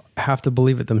started have to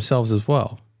believe it themselves as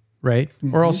well, right?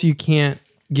 Mm-hmm. Or else you can't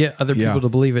get other people to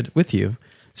believe it with you.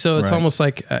 So it's almost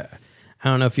like, I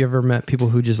don't know if you ever met people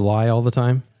who just lie all the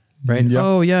time, right? Yep.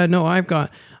 Oh yeah, no, I've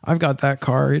got that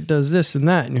car. It does this and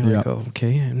that. And you're like, oh,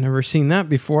 okay, I've never seen that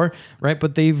before. Right.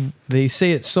 But they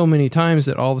say it so many times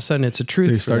that all of a sudden it's a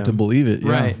truth. They start to believe it.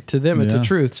 Yeah. Right. To them, it's a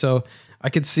truth. So I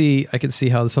could see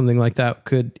how something like that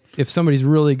could, if somebody's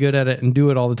really good at it and do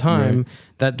it all the time,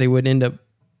 that they would end up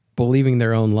believing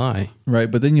their own lie.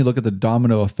 Right. But then you look at the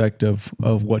domino effect of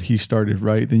what he started,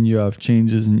 right? Then you have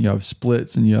changes and you have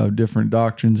splits and you have different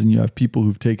doctrines and you have people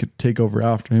who've take over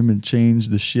after him and change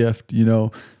the shift,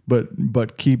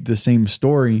 but keep the same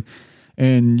story.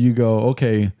 And you go,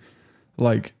 okay,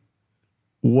 like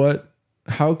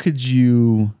how could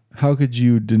you look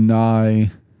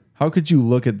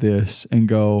at this and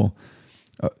go,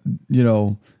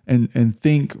 and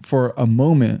think for a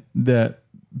moment that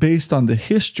based on the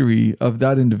history of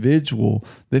that individual,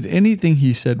 that anything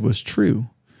he said was true,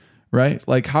 right?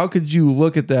 Like, how could you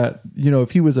look at that,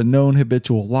 if he was a known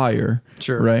habitual liar,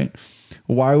 sure, right?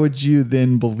 why would you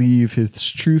then believe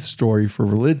his truth story for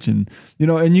religion?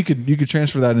 And you could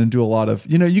transfer that into a lot of,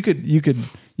 you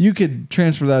could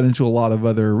transfer that into a lot of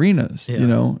other arenas.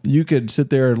 Yeah. You could sit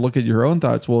there and look at your own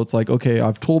thoughts. Well, it's like, okay,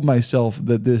 I've told myself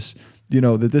that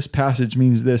this passage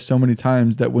means this so many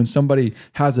times that when somebody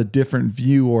has a different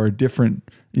view or a different,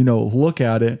 look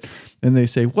at it, and they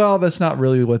say, well, that's not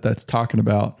really what that's talking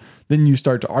about, then you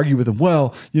start to argue with them.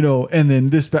 Well, and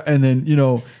then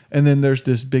and then there's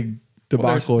this big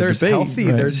debacle. There's debate, healthy,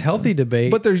 right? there's healthy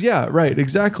debate, But there's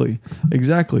exactly.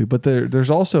 But there's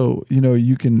also,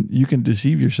 you can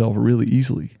deceive yourself really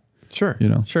easily. Sure.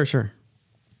 Sure.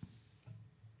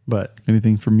 But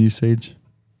anything from you, Sage?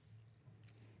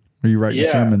 Are you writing a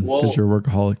sermon because you're a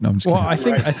workaholic? No, I'm just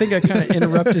kidding. I think I kind of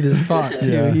interrupted his thought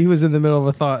too. Yeah. He was in the middle of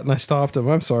a thought and I stopped him.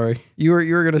 I'm sorry. You were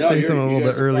going to say something a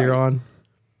little bit earlier on.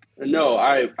 No,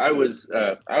 I was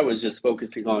just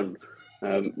focusing on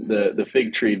the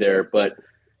fig tree there, but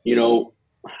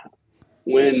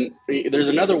when there's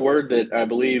another word that I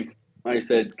believe I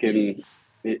said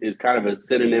is kind of a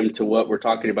synonym to what we're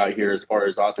talking about here as far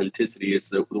as authenticity. It's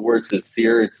the word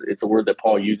sincere. It's a word that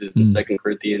Paul uses in 2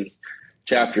 Corinthians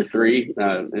chapter 3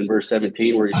 in verse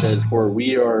 17, where he says, "For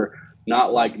we are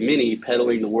not like many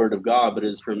peddling the word of God, but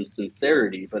is from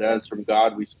sincerity. But as from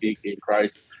God, we speak in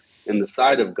Christ in the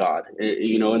sight of God."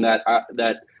 And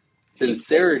that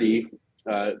sincerity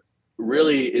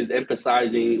really is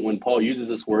emphasizing, when Paul uses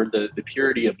this word, the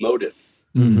purity of motive.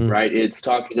 Mm-hmm. Right? It's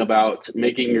talking about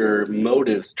making your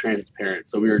motives transparent.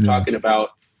 So we were talking about,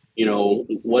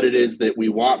 what it is that we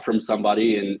want from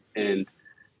somebody, and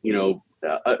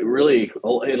really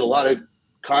in a lot of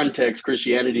contexts,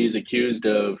 Christianity is accused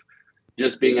of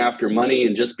just being after money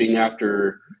and just being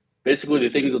after basically the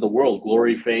things of the world,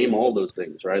 glory, fame, all those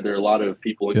things, right? There are a lot of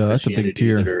people in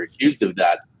Christianity that are accused of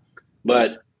that.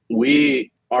 But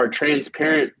we are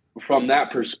transparent from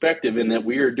that perspective, in that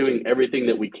we are doing everything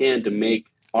that we can to make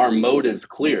our motives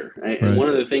clear. And one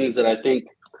of the things that I think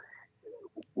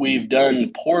we've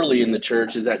done poorly in the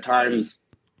church is at times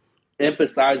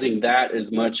emphasizing that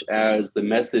as much as the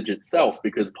message itself,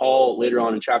 because Paul later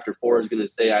on in chapter 4 is going to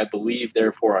say, "I believe,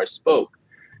 therefore I spoke."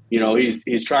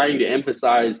 He's trying to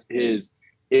emphasize his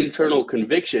internal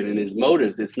conviction and his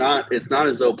motives. It's not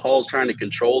as though Paul's trying to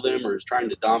control them or is trying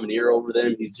to domineer over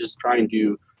them. He's just trying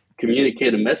to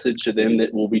communicate a message to them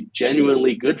that will be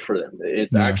genuinely good for them.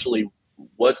 It's actually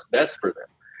what's best for them.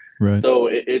 Right. So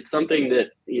it's something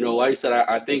that, like I said,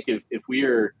 I think if we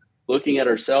are looking at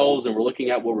ourselves and we're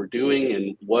looking at what we're doing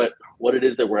and what it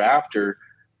is that we're after,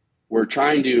 we're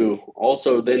trying to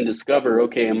also then discover,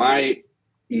 okay, am I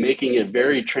making it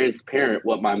very transparent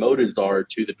what my motives are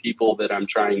to the people that I'm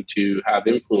trying to have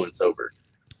influence over?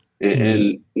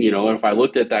 And if I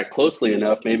looked at that closely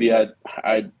enough, maybe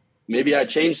I'd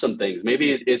change some things.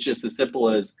 Maybe it's just as simple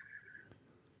as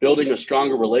building a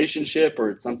stronger relationship, or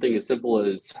it's something as simple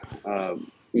as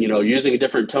using a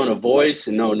different tone of voice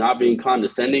and not being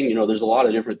condescending. There's a lot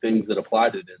of different things that apply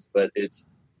to this, but it's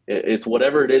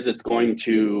whatever it is that's going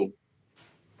to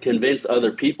convince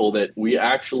other people that we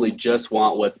actually just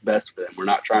want what's best for them. We're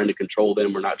not trying to control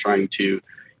them. We're not trying to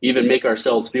even make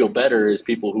ourselves feel better as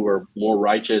people who are more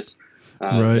righteous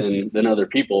than other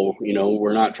people.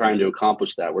 We're not trying to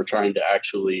accomplish that. We're trying to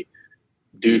actually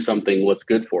do something what's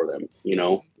good for them,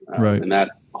 and that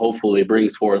hopefully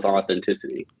brings forth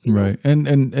authenticity. Right.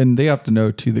 And they have to know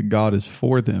too that God is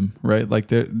for them, right? Like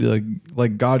they're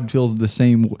like God feels the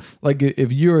same. Like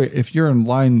if you're in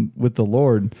line with the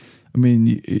Lord, I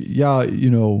mean,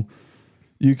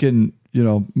 you can,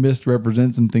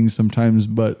 misrepresent some things sometimes,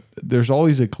 but there's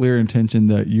always a clear intention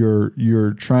that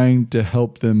you're trying to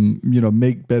help them,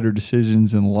 make better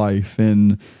decisions in life.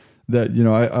 And that,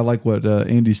 I like what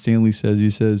Andy Stanley says. He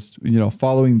says,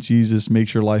 following Jesus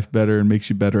makes your life better and makes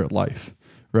you better at life.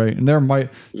 Right. And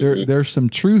there's some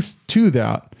truth to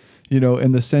that,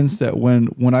 in the sense that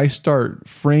when I start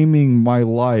framing my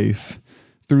life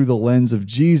through the lens of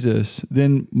Jesus,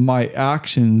 then my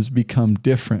actions become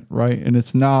different, right? And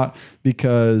it's not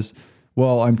because,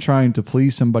 I'm trying to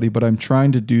please somebody, but I'm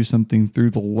trying to do something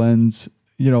through the lens,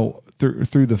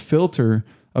 through the filter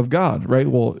of God, right?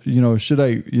 Well, should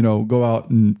I, go out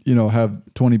and, have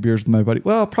 20 beers with my buddy?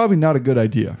 Well, probably not a good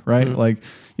idea, right? Mm-hmm. Like,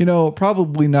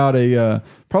 probably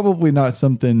not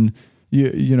something,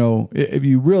 if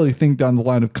you really think down the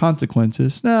line of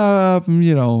consequences,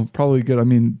 probably good. I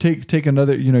mean, take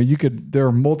another, there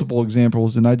are multiple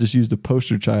examples, and I just used a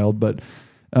poster child, but,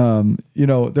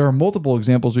 there are multiple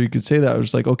examples where you could say that. It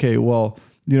was like, okay, well,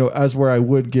 as where I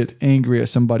would get angry at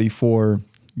somebody for,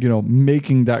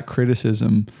 making that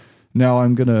criticism, now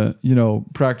I'm going to,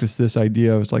 practice this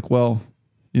idea. It's like, well,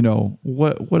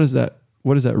 what does that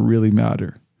does that really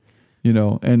matter? You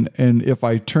know, and if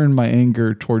I turn my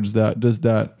anger towards that, does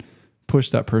that push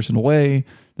that person away?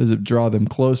 Does it draw them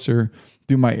closer?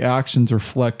 Do my actions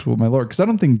reflect with my Lord? Because I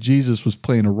don't think Jesus was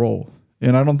playing a role,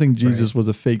 and I don't think Jesus was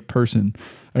a fake person.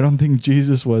 I don't think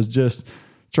Jesus was just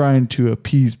trying to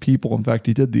appease people. In fact,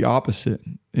 he did the opposite.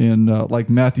 And like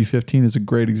Matthew 15 is a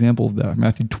great example of that.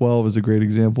 Matthew 12 is a great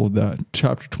example of that.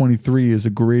 Chapter 23 is a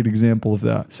great example of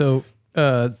that. So,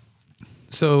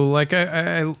 like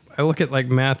I look at like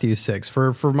Matthew 6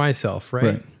 for myself,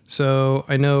 right? So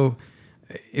I know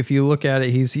if you look at it,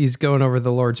 he's going over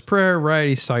the Lord's Prayer, right?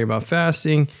 He's talking about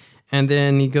fasting, and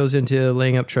then he goes into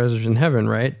laying up treasures in heaven,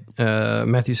 right?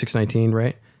 Matthew 6:19,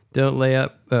 right? Don't lay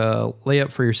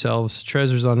up for yourselves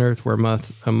treasures on earth where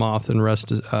moth and rust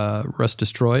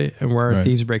destroy, and where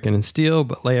thieves break in and steal,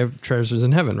 but lay up treasures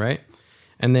in heaven, right?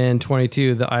 And then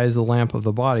 22, the eye is the lamp of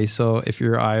the body. So if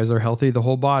your eyes are healthy, the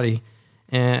whole body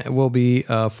will be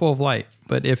full of light.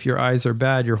 But if your eyes are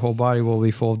bad, your whole body will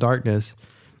be full of darkness.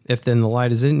 If then the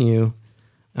light is in you,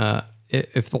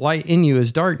 if the light in you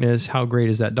is darkness, how great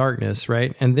is that darkness,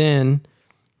 right? And then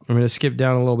I'm going to skip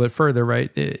down a little bit further, right?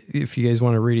 If you guys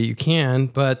want to read it, you can.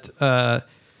 But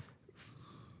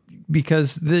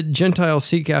because the Gentiles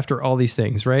seek after all these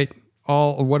things, right?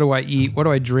 What do I eat? What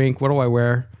do I drink? What do I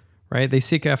wear? Right? They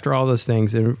seek after all those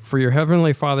things. And for your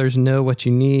heavenly fathers know what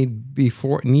you need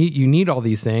you need all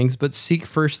these things, but seek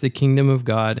first the kingdom of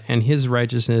God and his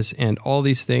righteousness, and all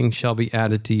these things shall be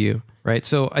added to you. Right?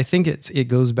 So I think it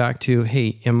goes back to,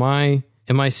 hey, am I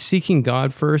seeking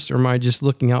God first, or am I just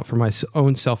looking out for my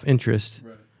own self-interest?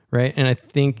 Right? And I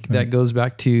think that goes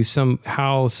back to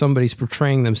how somebody's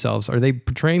portraying themselves. Are they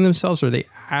portraying themselves, or are they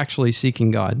actually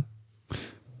seeking God?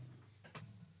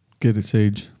 Get it,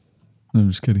 Sage. No,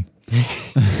 I'm just kidding.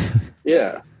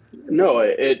 Yeah. No,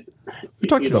 and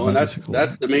that's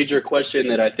the major question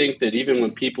that I think that even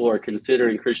when people are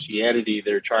considering Christianity,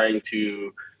 they're trying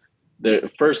to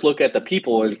first look at the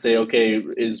people and say, okay,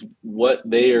 is what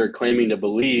they are claiming to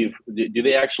believe, do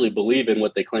they actually believe in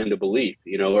what they claim to believe?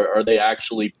 You know, or are they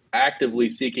actually actively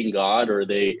seeking God, or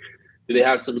do they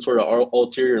have some sort of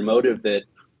ulterior motive that,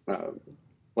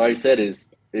 like I said,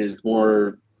 is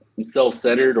more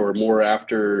self-centered, or more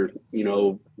after,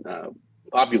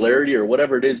 popularity, or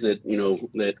whatever it is that,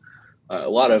 that a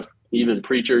lot of even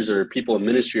preachers or people in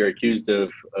ministry are accused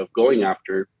of going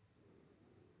after.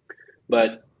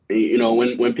 But,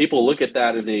 when people look at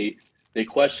that and they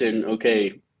question,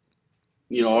 okay,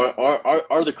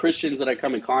 are the Christians that I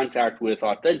come in contact with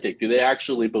authentic? Do they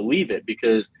actually believe it?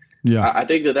 Because I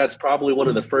think that's probably one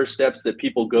of the first steps that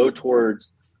people go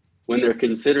towards when they're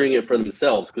considering it for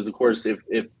themselves. Because, of course,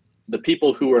 if the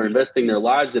people who are investing their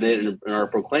lives in it and are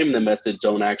proclaiming the message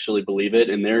don't actually believe it,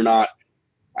 and they're not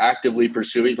actively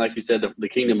pursuing, like you said, the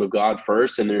kingdom of God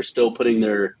first, and they're still putting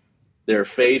their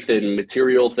faith in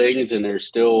material things, and they're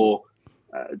still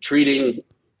treating,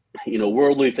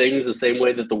 worldly things the same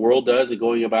way that the world does, and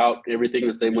going about everything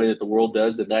the same way that the world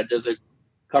does, and that doesn't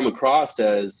come across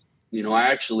as,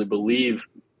 I actually believe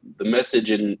the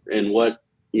message and what,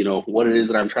 what it is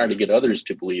that I'm trying to get others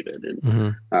to believe in.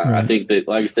 And I think that,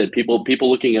 like I said, people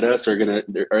looking at us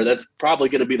that's probably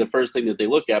going to be the first thing that they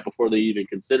look at before they even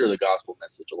consider the gospel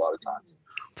message a lot of times.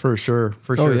 For sure.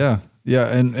 Oh yeah. Yeah.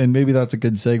 And maybe that's a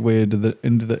good segue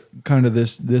into the kind of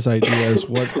this idea is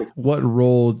what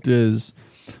role does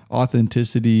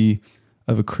authenticity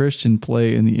of a Christian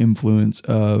play in the influence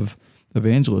of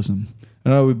evangelism? I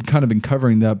know we've kind of been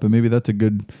covering that, but maybe that's a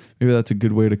good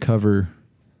way to cover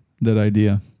that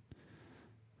idea.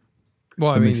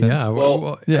 Well, that makes sense? Yeah.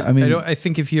 Well, yeah. I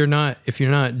think if you're not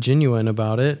genuine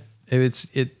about it,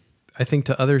 I think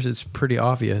to others it's pretty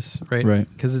obvious, right? Right.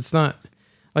 Because it's not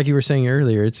like you were saying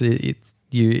earlier.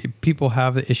 People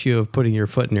have the issue of putting your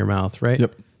foot in your mouth, right?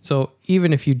 Yep. So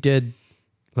even if you did,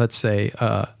 let's say,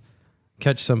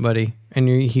 catch somebody and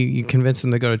you convince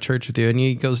him to go to church with you, and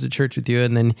he goes to church with you,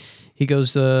 and then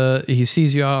he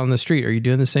sees you out on the street. Are you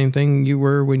doing the same thing you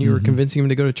were when you were convincing him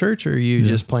to go to church, or are you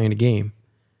just playing a game?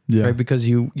 Yeah. Right? Because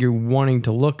you're wanting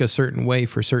to look a certain way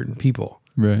for certain people.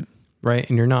 Right. Right.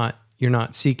 And you're not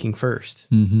seeking first.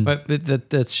 Mm-hmm. But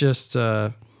that's just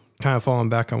kind of falling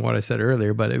back on what I said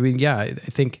earlier. But I mean, yeah, I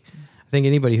think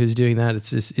anybody who's doing that,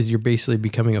 is you're basically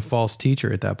becoming a false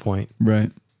teacher at that point.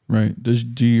 Right. Right. Does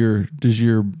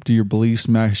your beliefs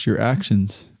match your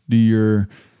actions?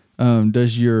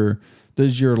 Does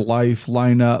your life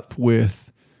line up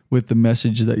with the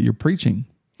message that you're preaching?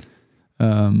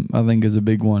 I think is a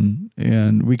big one,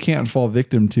 and we can't fall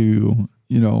victim to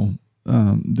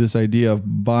this idea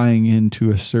of buying into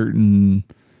a certain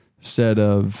set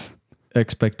of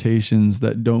expectations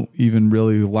that don't even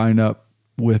really line up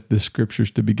with the scriptures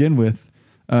to begin with.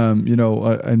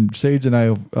 And Sage and I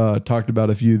have talked about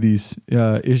a few of these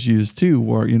issues too,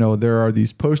 where, there are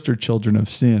these poster children of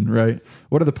sin, right?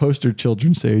 What are the poster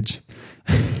children, Sage?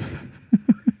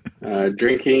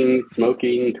 Drinking,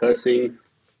 smoking, cussing.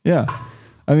 Yeah.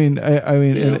 And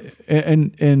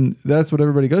that's what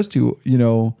everybody goes to,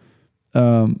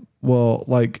 how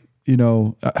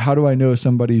do I know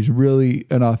somebody's really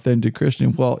an authentic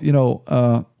Christian? Well,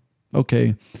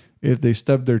 okay, if they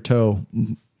stub their toe,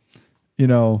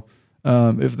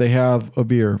 if they have a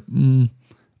beer,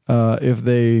 if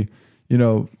they,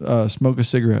 smoke a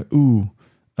cigarette,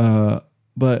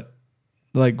 but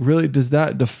like, really, does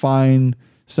that define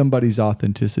somebody's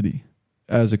authenticity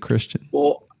as a Christian?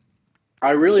 Well,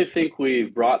 I really think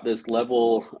we've brought this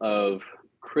level of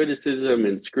criticism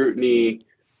and scrutiny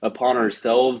upon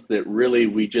ourselves that really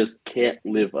we just can't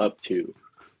live up to.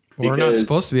 We're not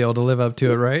supposed to be able to live up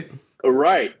to it, right?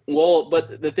 Right. Well,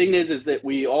 but the thing is that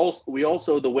we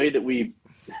also the way that we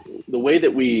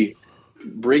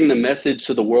bring the message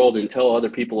to the world and tell other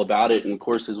people about it, and of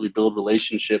course, as we build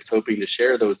relationships, hoping to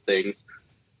share those things,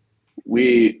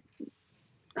 we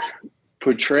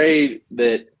portray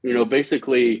that,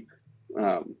 basically,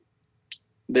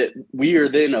 that we are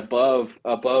then above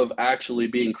actually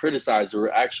being criticized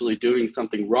or actually doing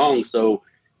something wrong. So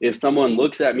if someone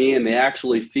looks at me and they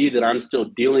actually see that I'm still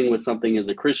dealing with something as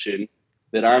a Christian,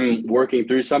 that I'm working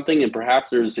through something, and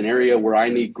perhaps there's an area where I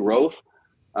need growth,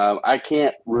 I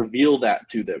can't reveal that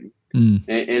to them. And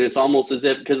it's almost as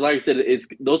if, because like I said,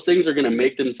 those things are going to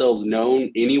make themselves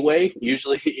known anyway,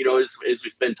 usually, as we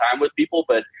spend time with people,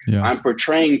 but yeah. I'm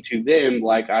portraying to them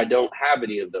like I don't have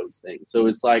any of those things. So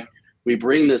it's like we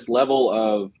bring this level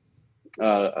of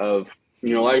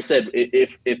like I said,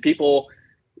 if people,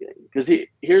 because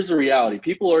here's the reality,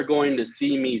 people are going to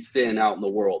see me sin out in the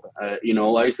world,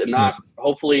 like I said,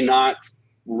 hopefully not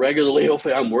regularly,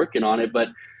 hopefully I'm working on it, but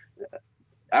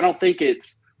I don't think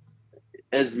it's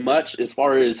as much as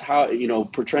far as how,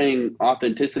 portraying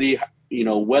authenticity,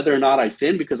 whether or not I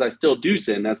sin, because I still do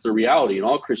sin. That's the reality, and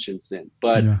all Christians sin.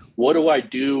 But what do I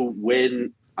do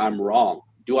when I'm wrong?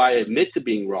 Do I admit to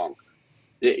being wrong?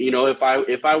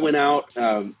 If I went out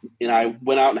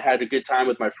and had a good time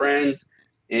with my friends,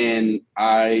 and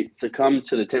I succumbed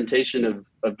to the temptation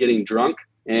of getting drunk,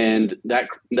 and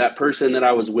that person that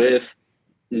I was with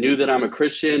knew that I'm a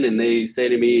Christian, and they say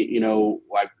to me,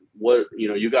 what,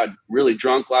 you got really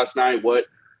drunk last night. What,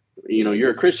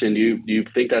 you're a Christian. Do you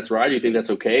think that's right? Do you think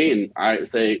that's okay? And I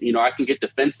say, I can get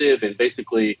defensive and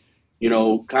basically,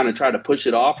 kind of try to push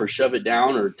it off or shove it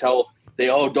down or say,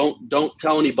 oh, don't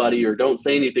tell anybody or don't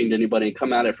say anything to anybody and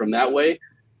come at it from that way.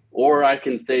 Or I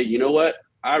can say, you know what?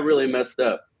 I really messed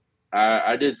up.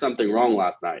 I did something wrong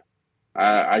last night.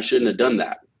 I shouldn't have done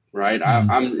that. Right.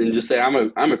 And just say, I'm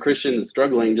a Christian and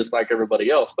struggling just like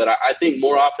everybody else. But I think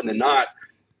more often than not,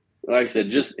 like I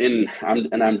said,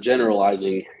 I'm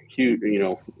generalizing huge,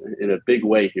 in a big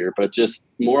way here, but just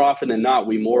more often than not,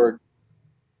 we more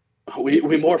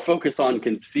focus on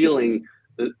concealing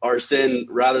our sin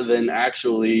rather than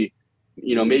actually,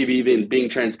 maybe even being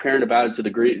transparent about it to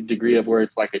the degree of where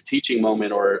it's like a teaching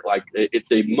moment, or like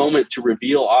it's a moment to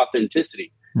reveal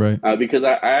authenticity. Right. Because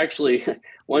I actually,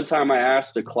 one time I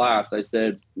asked a class, I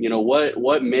said,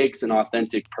 what makes an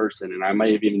authentic person? And I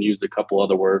might have even used a couple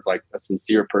other words like a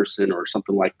sincere person or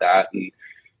something like that. And,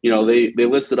 they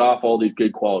listed off all these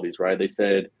good qualities, right? They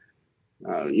said,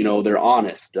 they're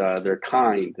honest, they're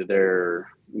kind,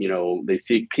 they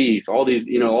seek peace, all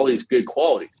these good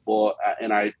qualities. Well,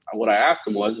 what I asked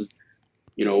them was,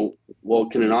 well,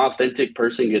 can an authentic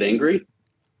person get angry?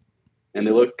 And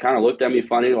they kind of looked at me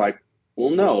funny, like,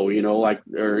 well, no,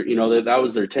 that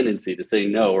was their tendency to say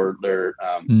no, or their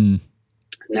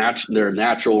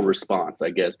natural response, I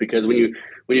guess, because when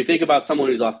you think about someone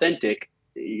who's authentic,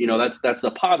 that's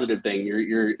a positive thing.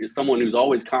 You're someone who's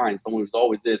always kind, someone who's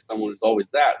always this, someone who's always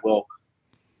that. Well,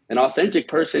 an authentic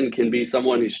person can be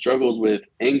someone who struggles with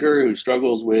anger, who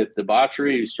struggles with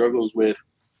debauchery, who struggles with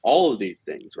all of these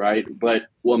things, right? But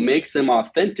what makes them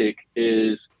authentic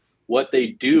is what they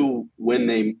do when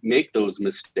they make those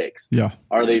mistakes. Yeah.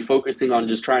 Are they focusing on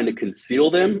just trying to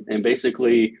conceal them and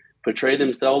basically portray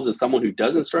themselves as someone who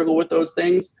doesn't struggle with those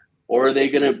things? Or are they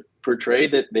going to portray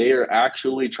that they are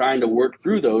actually trying to work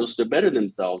through those to better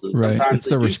themselves? And sometimes it's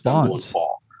the response.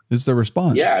 It's the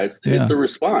response. Yeah, it's the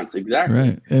response. Exactly.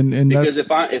 Right. And because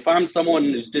if I'm someone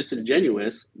who's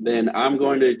disingenuous, then I'm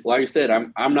going to, like I said,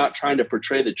 I'm not trying to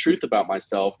portray the truth about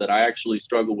myself that I actually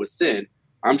struggle with sin.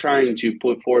 I'm trying to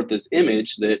put forth this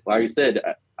image that, like I said,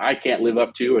 I can't live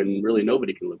up to, and really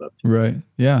nobody can live up to. Right.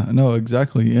 Yeah. No,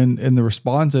 exactly. And the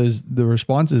response is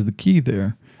the key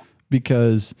there,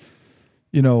 because,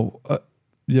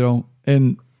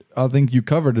 and I think you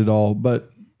covered it all,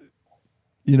 but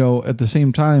at the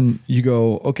same time you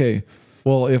go, okay,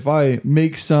 well, if I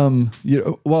make some,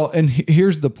 and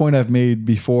here's the point I've made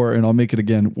before, and I'll make it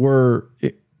again,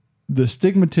 the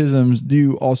stigmatisms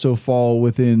do also fall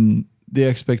within the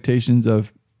expectations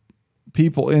of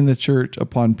people in the church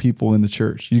upon people in the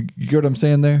church. You get what I'm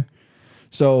saying there?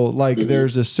 So like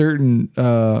there's a certain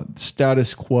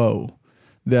status quo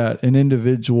that an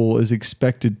individual is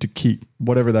expected to keep,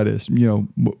 whatever that is, we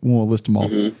won't list them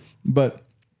all. But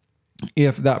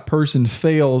if that person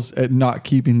fails at not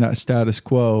keeping that status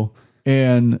quo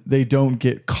and they don't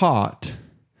get caught,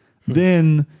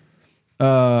 then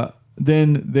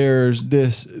there's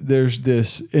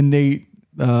this innate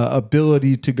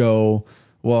ability to go,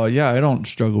 well, yeah, I don't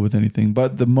struggle with anything.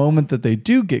 But the moment that they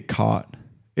do get caught,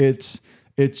 it's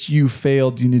you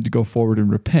failed. You need to go forward and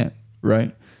repent,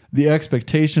 right? The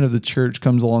expectation of the church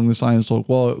comes along this line. So,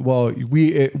 well,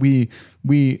 we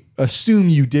assume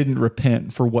you didn't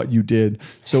repent for what you did,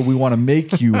 so we want to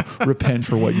make you repent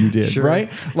for what you did, sure. Right?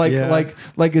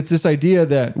 Like it's this idea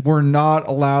that we're not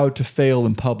allowed to fail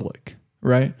in public,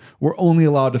 right? We're only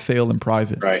allowed to fail in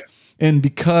private, right? And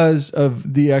because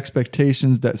of the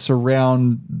expectations that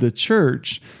surround the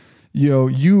church,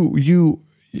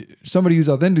 somebody who's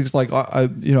authentic is like,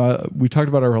 we talked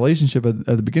about our relationship at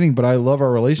the beginning, but I love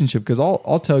our relationship because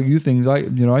I'll tell you things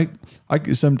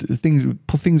some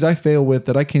things I fail with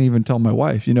that I can't even tell my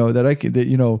wife,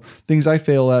 things I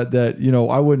fail at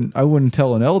that, I wouldn't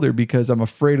tell an elder because I'm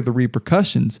afraid of the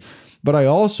repercussions. But I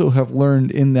also have learned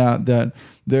in that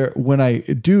when I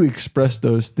do express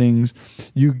those things,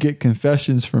 you get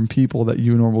confessions from people that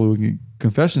you normally would get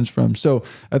confessions from. So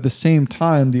at the same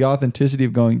time, the authenticity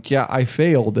of going, yeah, I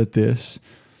failed at this,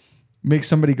 makes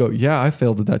somebody go, yeah, I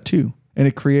failed at that too. And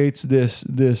it creates this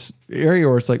area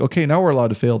where it's like, okay, now we're allowed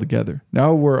to fail together.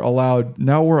 Now we're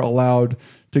allowed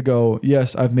to go,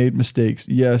 yes, I've made mistakes.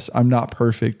 Yes, I'm not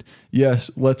perfect. Yes,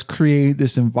 let's create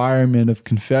this environment of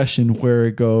confession where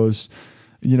it goes,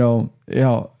 and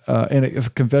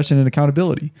confession and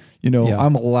accountability.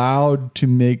 I'm allowed to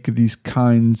make these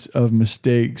kinds of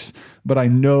mistakes, but I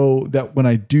know that when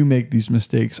I do make these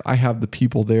mistakes, I have the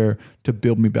people there to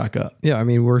build me back up. Yeah. I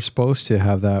mean, we're supposed to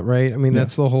have that, right? I mean,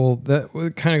 that's the whole, that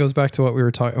kind of goes back to what we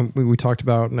were talking, we talked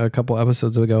about a couple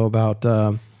episodes ago about,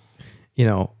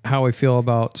 how we feel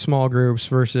about small groups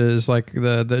versus like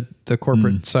the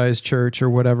corporate size church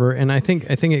or whatever. And I think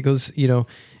it goes,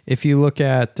 if you look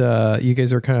at, you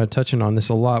guys are kind of touching on this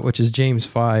a lot, which is James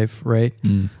 5, right?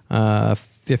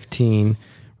 15,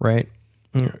 right?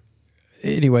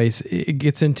 Anyways, it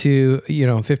gets into,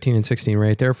 15 and 16,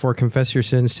 right? Therefore, confess your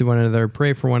sins to one another,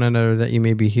 pray for one another that you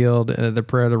may be healed. The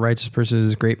prayer of the righteous person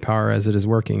is great power as it is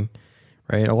working,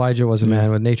 right? Elijah was a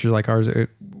man with nature like ours, and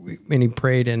he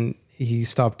prayed and he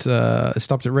stopped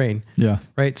it rain. Yeah.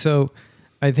 Right. So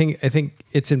I think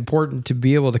it's important to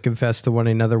be able to confess to one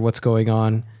another what's going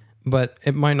on, but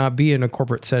it might not be in a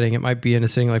corporate setting. It might be in a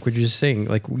setting like what you're just saying,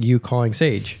 like you calling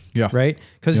Sage. Yeah. Right.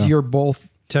 Because you're both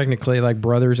technically like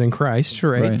brothers in Christ.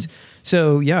 Right.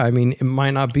 So yeah, I mean, it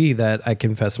might not be that I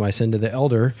confess my sin to the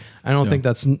elder. I don't think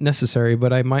that's necessary,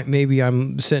 but maybe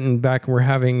I'm sitting back and we're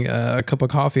having a cup of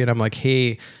coffee and I'm like,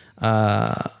 hey,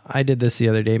 I did this the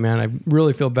other day, man. I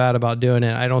really feel bad about doing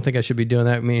it. I don't think I should be doing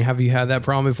that. I mean, have you had that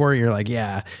problem before? And you're like,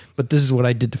 yeah, but this is what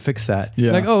I did to fix that.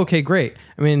 Yeah. Like, oh, okay, great.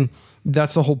 I mean,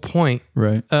 that's the whole point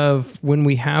of when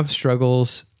we have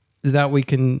struggles that we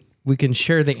can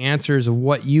share the answers of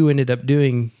what you ended up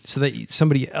doing so that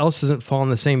somebody else doesn't fall in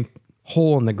the same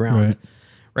hole in the ground.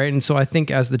 Right. And so I think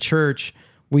as the church,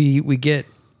 we get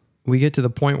to the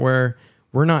point where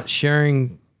we're not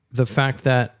sharing the fact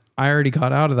that I already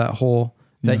got out of that hole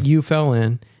that you fell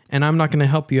in, and I'm not going to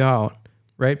help you out,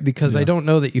 right? Because I don't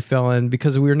know that you fell in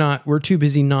because we're too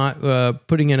busy not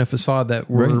putting in a facade that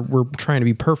we're trying to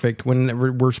be perfect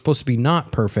when we're supposed to be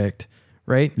not perfect,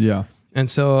 right? Yeah. And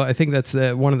so I think that's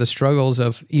one of the struggles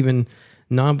of even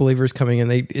non-believers coming in.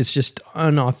 It's just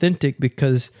unauthentic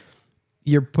because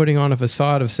you're putting on a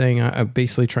facade of saying, I'm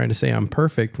basically trying to say I'm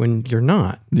perfect when you're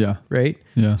not. Yeah. Right.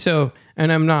 Yeah. So,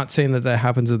 and I'm not saying that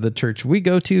happens at the church we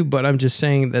go to, but I'm just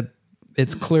saying that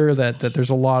it's clear that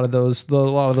there's a lot of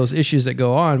those issues that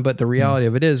go on. But the reality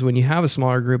of it is when you have a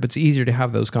smaller group, it's easier to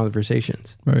have those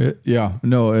conversations. Right. Yeah.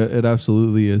 No, it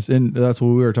absolutely is. And that's what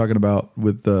we were talking about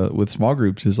with small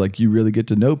groups is like, you really get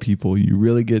to know people. You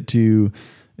really get to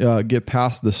get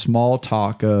past the small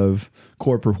talk of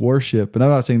corporate worship. And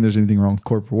I'm not saying there's anything wrong with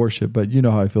corporate worship, but you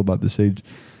know how I feel about this age,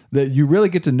 that you really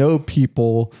get to know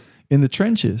people in the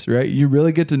trenches, right? You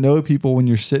really get to know people when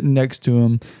you're sitting next to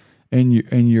them and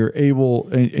you're able,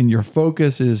 and your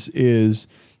focus is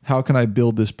how can I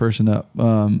build this person up?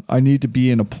 I need to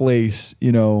be in a place,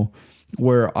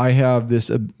 where I have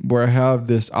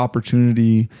this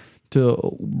opportunity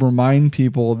to remind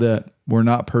people that we're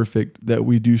not perfect, that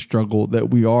we do struggle, that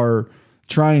we are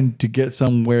trying to get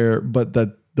somewhere, but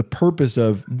that the purpose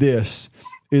of this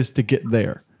is to get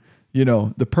there.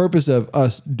 The purpose of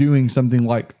us doing something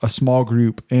like a small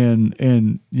group and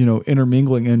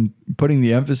intermingling and putting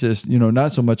the emphasis,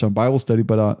 not so much on Bible study,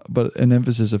 but an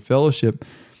emphasis of fellowship,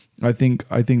 I think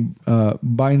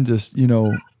binds us,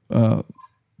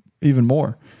 even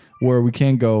more, where we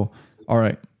can go, all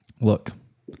right, look,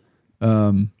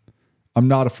 I'm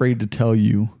not afraid to tell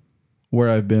you where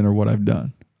I've been or what I've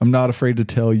done. I'm not afraid to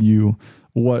tell you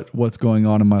what's going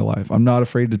on in my life. I'm not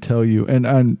afraid to tell you.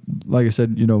 And like I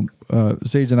said,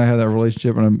 Sage and I had that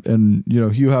relationship, and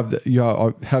you have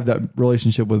that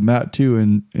relationship with Matt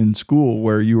too in school,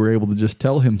 where you were able to just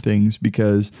tell him things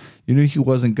because you knew he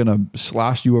wasn't going to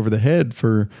slash you over the head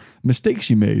for mistakes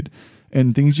you made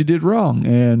and things you did wrong.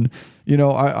 And,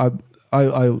 I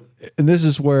and this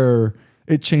is where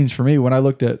it changed for me when I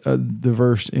looked at the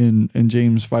verse in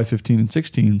James 5:15 and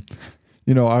 16.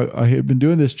 I had been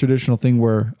doing this traditional thing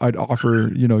where I'd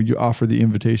offer, you offer the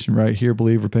invitation, right? Here,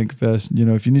 believe, repent, confess.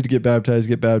 If you need to get baptized,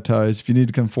 get baptized. If you need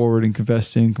to come forward and confess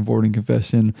sin, come forward and confess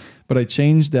sin. But I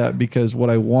changed that because what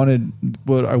I wanted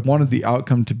the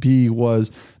outcome to be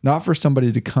was not for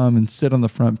somebody to come and sit on the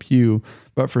front pew,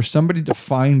 but for somebody to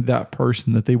find that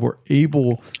person that they were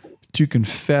able to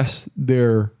confess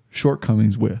their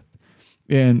shortcomings with,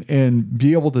 and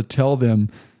be able to tell them,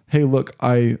 hey, look,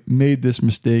 I made this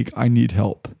mistake. I need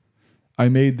help. I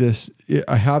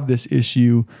have this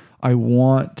issue. I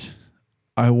want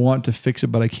to fix it,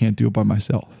 but I can't do it by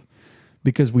myself,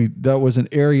 because that was an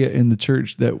area in the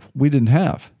church that we didn't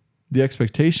have. The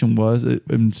expectation was,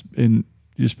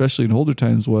 especially in older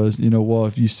times, was, well,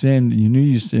 if you sinned, you knew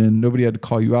you sinned, nobody had to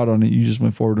call you out on it. You just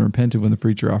went forward and repented when the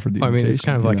preacher offered the invitation. It's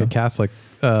kind of like a Catholic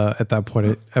at that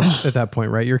point. At that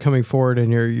point, right? You're coming forward,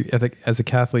 and as a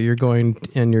Catholic, you're going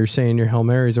and you're saying your Hail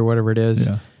Marys or whatever it is.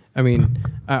 Yeah.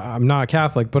 I'm not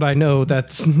Catholic, but I know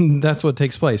that's what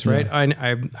takes place, right?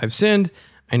 Yeah. I've sinned.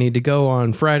 I need to go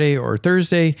on Friday or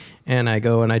Thursday, and I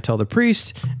go and I tell the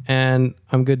priest, and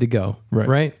I'm good to go,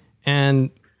 right?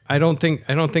 And I don't think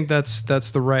that's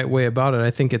the right way about it. I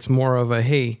think it's more of a,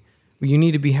 hey, you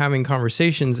need to be having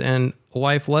conversations and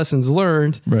life lessons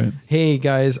learned. Right. Hey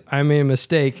guys, I made a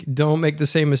mistake. Don't make the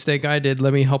same mistake I did.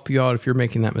 Let me help you out if you're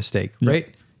making that mistake. Yep.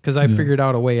 Right. Because I figured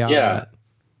out a way out of that.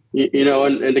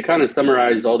 And to kind of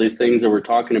summarize all these things that we're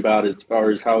talking about as far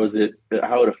as how it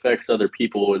affects other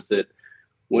people, is that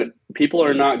when people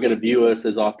are not going to view us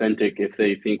as authentic if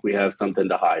they think we have something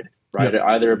to hide, right? Yep.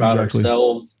 Either about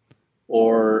ourselves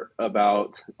or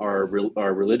about our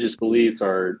religious beliefs,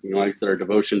 like I said, our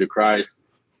devotion to Christ.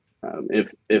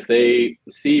 If they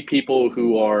see people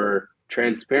who are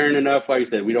transparent enough, like I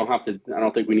said, I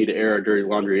don't think we need to air our dirty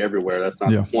laundry everywhere. That's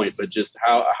not the point, but just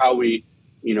how we,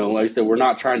 like I said, we're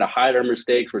not trying to hide our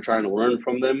mistakes. We're trying to learn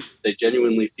from them. They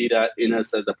genuinely see that in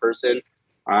us as a person.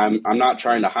 I'm not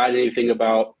trying to hide anything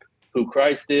about who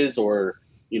Christ is or,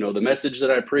 the message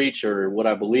that I preach or what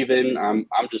I believe in. I'm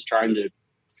just trying to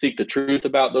seek the truth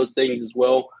about those things as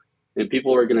well. And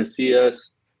people are going to see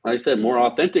us, like I said, more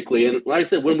authentically. And like I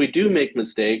said, when we do make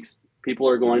mistakes, people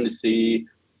are going to see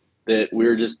that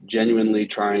we're just genuinely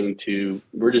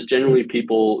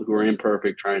people who are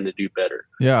imperfect trying to do better.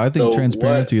 Yeah, I think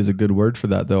transparency is a good word for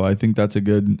that, though. I think that's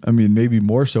maybe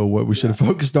more so what we should have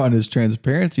focused on is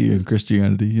transparency in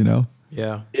Christianity,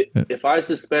 Yeah. If I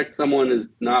suspect someone is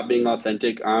not being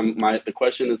authentic, the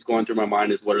question that's going through my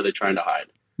mind is, what are they trying to hide?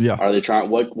 Yeah. Are they trying?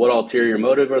 What ulterior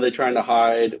motive are they trying to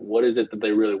hide? What is it that they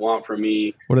really want from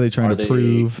me? What are they trying to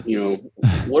prove?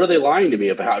 What are they lying to me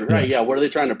about? Right? Yeah. What are they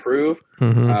trying to prove?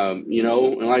 Mm-hmm.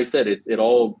 And like I said, it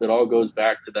all goes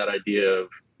back to that idea of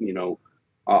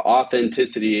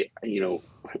authenticity.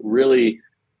 Really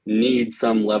needs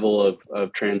some level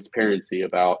of transparency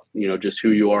about just who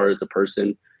you are as a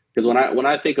person. Because when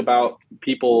I think about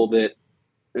people that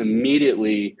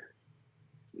immediately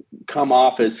come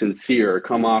off as sincere,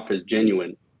 come off as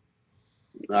genuine.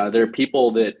 They're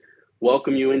people that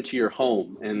welcome you into your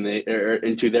home and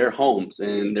into their homes,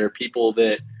 and they're people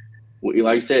that, like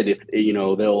I said, if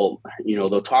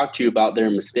they'll talk to you about their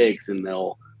mistakes, and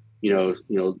they'll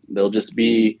just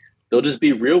be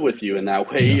real with you in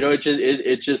that way. Yeah.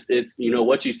 It's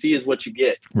what you see is what you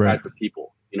get type of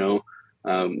people.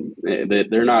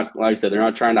 They're not, like I said, they're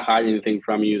not trying to hide anything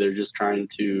from you. They're just trying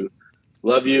to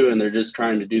love you, and they're just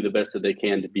trying to do the best that they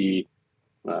can to be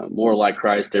more like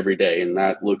Christ every day, and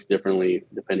that looks differently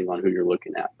depending on who you're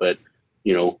looking at. But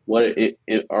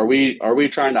are we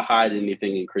trying to hide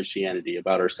anything in Christianity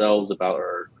about ourselves, about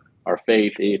our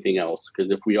faith, anything else?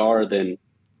 Because if we are, then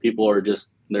people are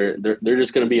just they're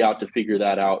just going to be out to figure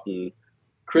that out and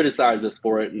criticize us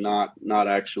for it, and not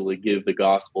actually give the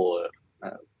gospel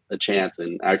a chance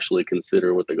and actually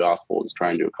consider what the gospel is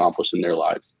trying to accomplish in their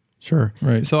lives. Sure.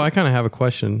 Right. So I kind of have a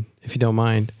question, if you don't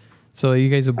mind. So you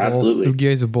guys have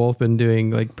both been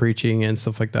doing like preaching and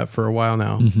stuff like that for a while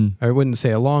now. Mm-hmm. I wouldn't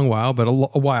say a long while, but a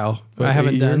while. But I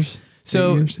haven't done.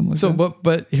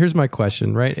 But here's my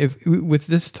question, right? If with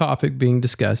this topic being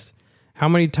discussed, how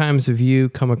many times have you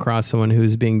come across someone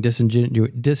who's being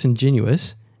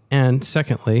disingenuous? And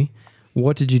secondly,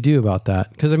 what did you do about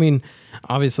that? Because I mean,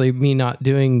 obviously, me not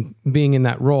being in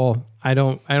that role, I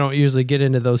don't usually get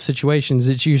into those situations.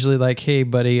 It's usually like, hey,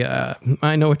 buddy,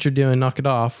 I know what you're doing. Knock it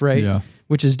off, right? Yeah.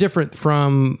 Which is different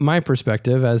from my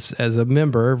perspective as a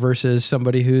member versus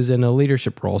somebody who's in a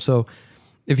leadership role. So,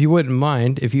 if you wouldn't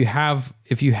mind, if you have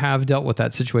dealt with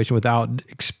that situation without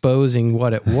exposing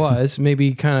what it was,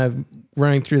 maybe kind of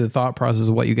running through the thought process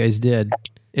of what you guys did,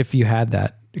 if you had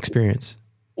that experience.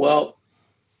 Well,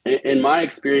 in my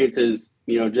experiences,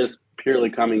 just purely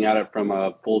coming at it from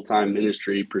a full-time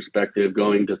ministry perspective,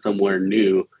 going to somewhere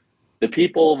new, the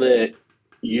people that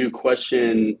you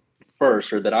question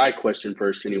first, or that I question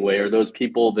first anyway, are those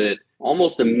people that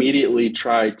almost immediately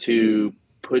try to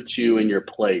put you in your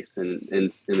place in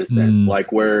a sense,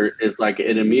 like where it's like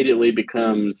it immediately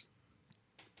becomes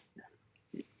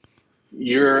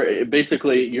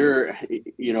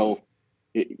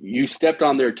you stepped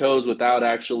on their toes without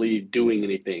actually doing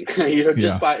anything,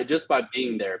 just by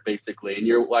being there, basically. And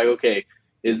you're like, okay,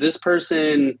 is this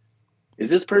person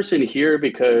here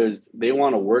because they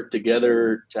want to work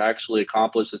together to actually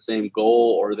accomplish the same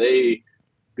goal, or are they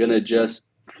gonna just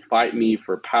fight me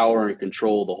for power and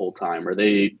control the whole time? Are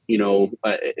they,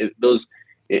 those?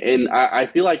 And I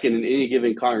feel like in any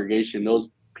given congregation, those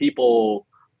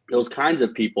kinds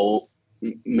of people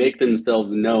make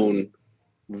themselves known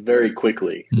very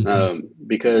quickly,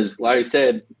 because like I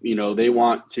said, they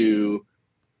want to,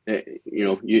 like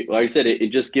I said, it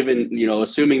just given,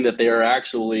 assuming that they are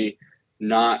actually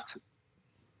not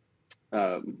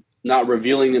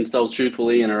revealing themselves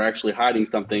truthfully and are actually hiding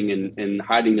something and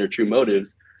hiding their true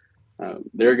motives,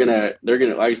 they're gonna,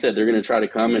 like I said, they're gonna try to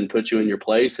come and put you in your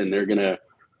place, and they're gonna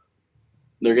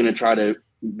try to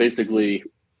basically,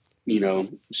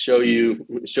 show you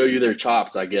their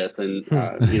chops, I guess. And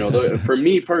for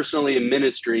me personally in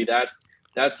ministry,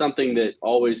 that's something that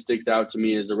always sticks out to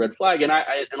me as a red flag. And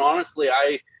and honestly,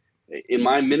 in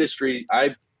my ministry,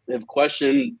 I have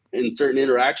questioned in certain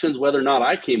interactions whether or not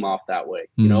I came off that way,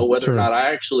 whether or not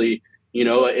I actually,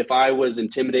 if I was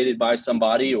intimidated by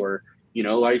somebody, or,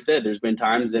 like I said, there's been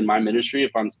times in my ministry,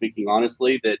 if I'm speaking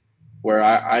honestly, that where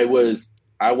I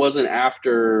wasn't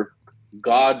after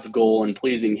God's goal and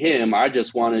pleasing him. I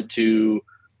just wanted to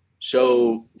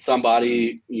show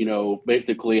somebody,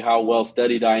 basically how well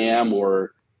studied I am,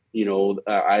 or,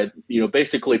 I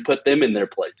basically put them in their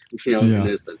place, in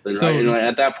this sense. And so,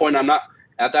 at that point, I'm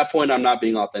not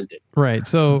being authentic. Right.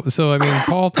 So I mean,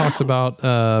 Paul talks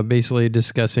about basically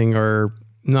discussing or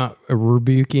not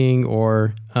rebuking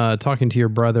or talking to your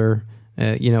brother,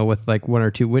 with like one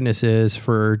or two witnesses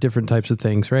for different types of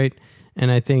things, right? And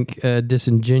I think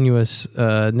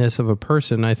disingenuousness of a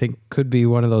person, I think, could be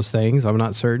one of those things. I'm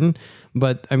not certain.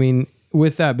 But, I mean,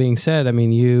 with that being said, I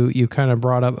mean, you kind of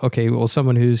brought up, okay, well,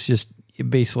 someone who's just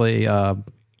basically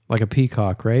like a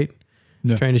peacock, right?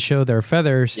 Yeah. Trying to show their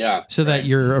feathers so that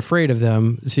you're afraid of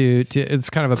them. To it's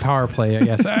kind of a power play, I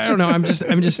guess. I don't know. I'm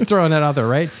just throwing that out there,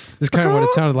 right? This is kind of what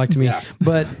it sounded like to me. Yeah.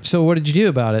 But so what did you do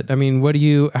about it? I mean,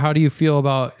 how do you feel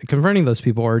about confronting those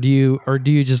people, or do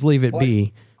you just leave it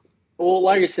be? Well,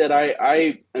 like I said,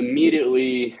 I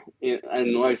immediately,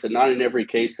 and like I said, not in every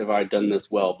case have I done this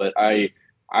well, but I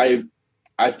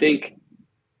think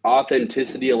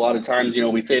authenticity, a lot of times,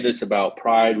 we say this about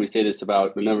pride, we say this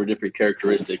about a number of different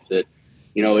characteristics that,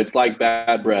 it's like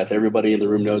bad breath. Everybody in the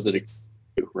room knows it except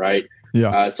you, right?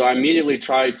 Yeah. So I immediately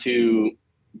tried to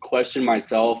question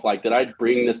myself, like, did I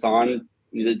bring this on?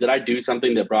 Did I do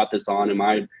something that brought this on? Am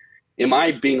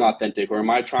I being authentic, or am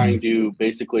I trying to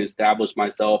basically establish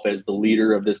myself as the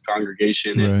leader of this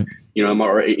congregation? And,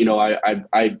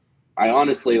 I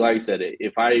honestly, like I said,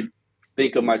 if I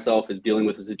think of myself as dealing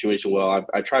with the situation well,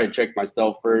 I try to check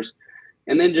myself first,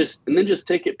 and then just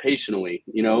take it patiently.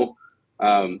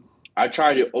 I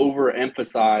try to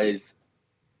overemphasize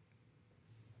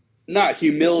not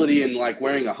humility and like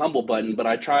wearing a humble button, but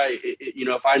I try,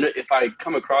 if I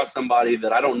come across somebody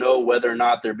that I don't know whether or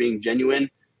not they're being genuine,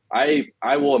 I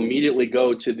will immediately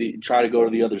try to go to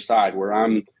the other side where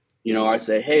I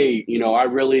say, hey, I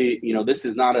really, this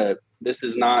is not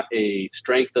a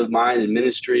strength of mine in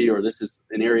ministry, or this is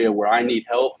an area where I need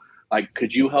help. Like,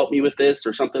 could you help me with this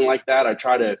or something like that? I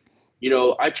try to,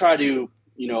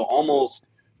 almost,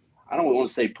 I don't want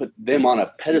to say put them on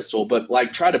a pedestal, but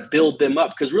like try to build them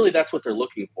up, because really that's what they're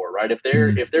looking for, right? If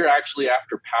they're actually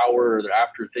after power, or they're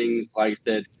after things, like I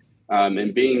said,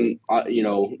 and being,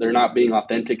 they're not being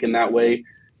authentic in that way,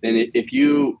 then if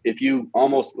you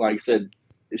almost, like I said,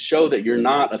 show that you're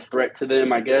not a threat to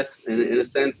them, I guess, in a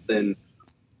sense, then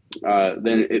a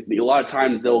lot of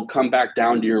times they'll come back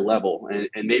down to your level and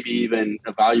maybe even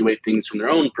evaluate things from their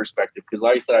own perspective. Because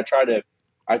like I said,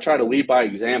 I try to lead by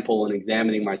example and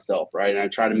examining myself, right? And I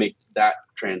try to make that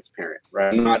transparent,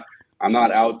 right? I'm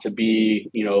not out to be,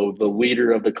 the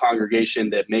leader of the congregation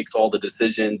that makes all the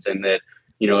decisions and that,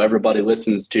 everybody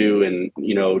listens to and,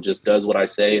 just does what I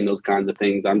say and those kinds of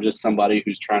things. I'm just somebody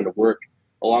who's trying to work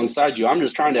alongside you. I'm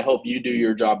just trying to help you do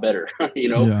your job better,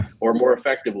 or more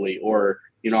effectively, or,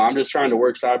 I'm just trying to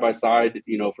work side by side,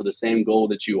 for the same goal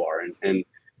that you are.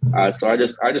 So I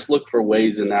just look for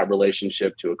ways in that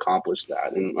relationship to accomplish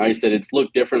that. And like I said, it's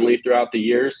looked differently throughout the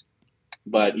years,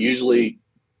 but usually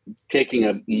taking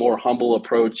a more humble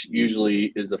approach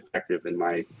usually is effective in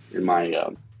my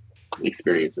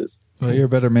experiences. Well, you're a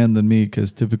better man than me,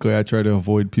 because typically I try to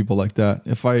avoid people like that.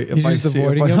 If I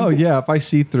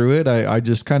see through it, I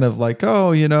just kind of like,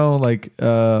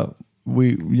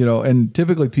 and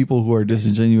typically people who are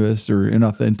disingenuous or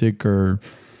inauthentic or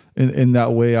in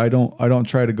that way, I don't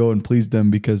try to go and please them,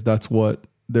 because that's what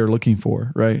they're looking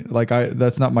for, right? Like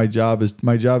that's not my job.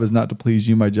 My job is not to please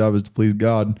you. My job is to please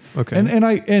God. Okay. And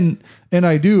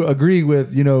I do agree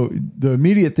with, the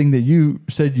immediate thing that you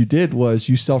said you did was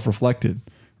you self-reflected,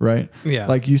 right? Yeah.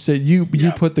 Like you said, you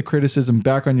put the criticism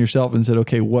back on yourself and said,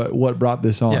 okay, what brought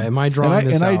this on? Yeah. Am I drawing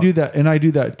this out? I do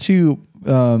that too.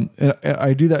 And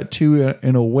I do that too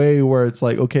in a way where it's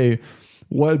like, okay,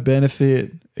 what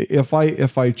benefit, if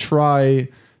I try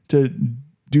to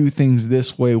do things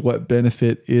this way, what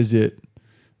benefit is it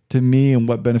to me and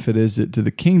what benefit is it to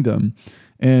the kingdom?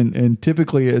 And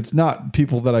typically it's not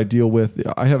people that I deal with.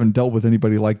 I haven't dealt with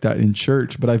anybody like that in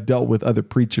church, but I've dealt with other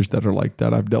preachers that are like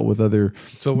that. I've dealt with other,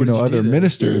 other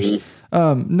ministers.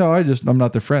 No, I'm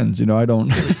not their friends. I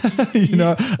don't, I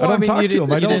don't talk to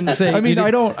them.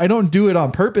 I don't do it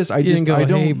on purpose. I don't,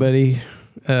 hey buddy,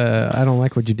 I don't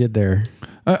like what you did there.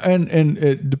 And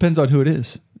it depends on who it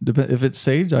is. If it's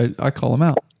Sage, I call him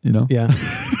out, Yeah.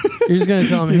 You're just going to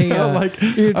tell him, hey,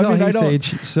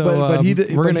 Sage. So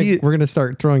we're going to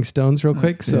start throwing stones real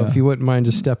quick. So if you wouldn't mind,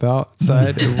 just step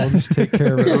outside and we'll just take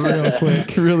care of it real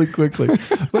quick. Really quickly.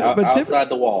 But outside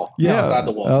the wall. Yeah. Outside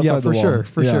the wall. Yeah, for sure.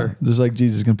 For sure. Just like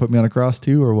Jesus going to put me on a cross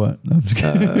too, or what? No, I'm just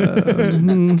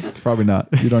kidding. Probably not.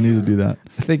 You don't need to do that.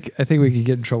 I think we could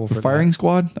get in trouble for firing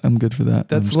squad. I'm good for that.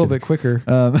 That's a little bit quicker.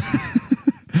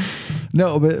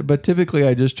 No, but typically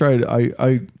I just try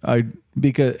to,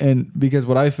 because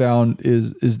what I found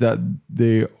is that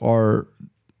they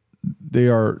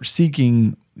are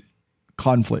seeking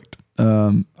conflict.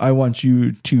 I want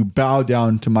you to bow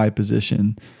down to my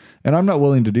position, and I'm not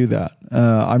willing to do that.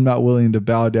 I'm not willing to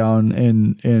bow down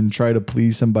and try to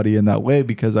please somebody in that way,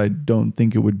 because I don't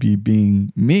think it would be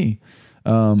being me.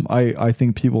 I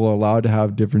think people are allowed to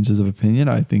have differences of opinion.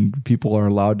 I think people are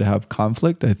allowed to have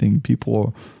conflict. I think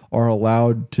people are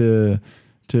allowed to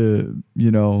debate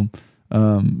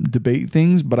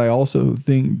things, but I also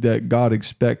think that God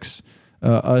expects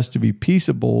us to be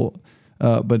peaceable,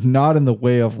 but not in the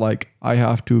way of like, I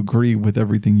have to agree with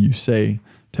everything you say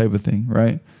type of thing.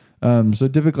 Right. So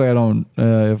typically I don't,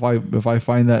 if I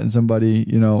find that in somebody,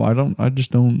 I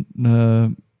just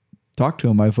don't, talk to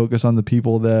them. I focus on the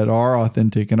people that are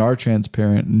authentic and are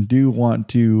transparent and do want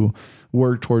to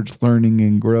work towards learning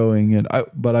and growing.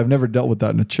 But I've never dealt with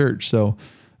that in a church. So,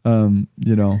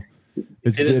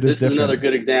 this is another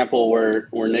good example where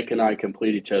Nick and I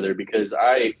complete each other, because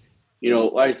like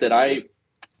I said, I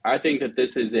think that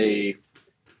this is like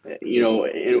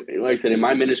I said, in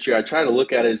my ministry, I try to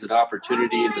look at it as an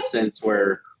opportunity, in the sense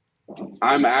where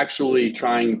I'm actually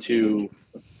trying to,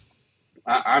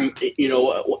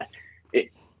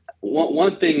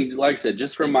 one thing, like I said,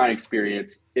 just from my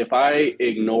experience, if I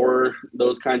ignore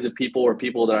those kinds of people, or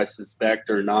people that I suspect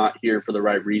are not here for the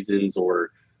right reasons, or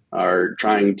are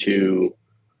trying to,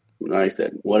 like I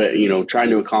said, trying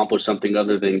to accomplish something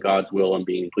other than God's will and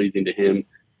being pleasing to Him,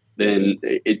 then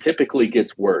it typically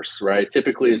gets worse, right?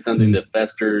 Typically it's something that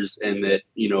festers, and that,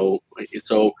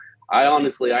 so I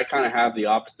honestly, I kind of have the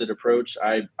opposite approach.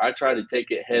 I try to take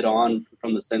it head on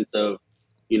from the sense of,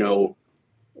 you know,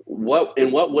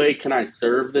 in what way can I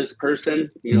serve this person?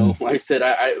 You know, like I said,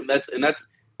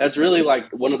 that's really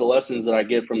like one of the lessons that I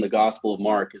get from the Gospel of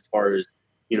Mark, as far as,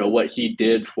 you know, what he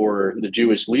did for the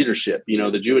Jewish leadership. You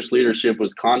know, the Jewish leadership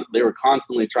they were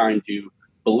constantly trying to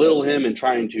belittle him and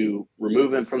trying to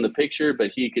remove him from the picture,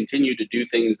 but he continued to do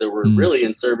things that were really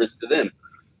in service to them.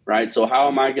 Right. So how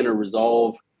am I going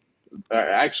to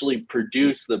actually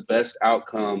produce the best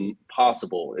outcome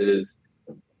possible? Is,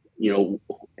 you know,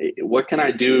 what can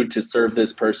I do to serve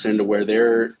this person to where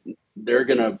they're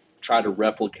going to try to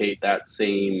replicate that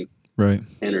same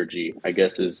energy, I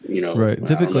guess, is, you know, right.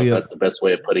 Typically, that's the best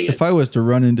way of putting it. If I was to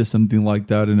run into something like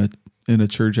that in a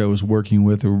church I was working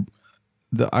with,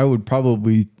 I would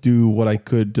probably do what I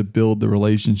could to build the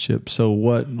relationship. So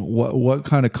what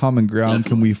kind of common ground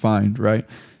can we find, right?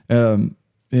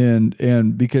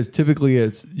 And because typically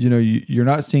it's, you know, you're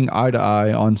not seeing eye to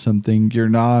eye on something. You're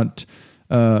not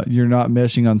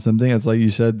meshing on something. It's like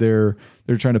you said, they're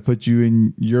trying to put you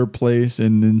in your place.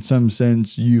 And in some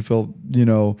sense you felt, you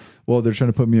know, well, they're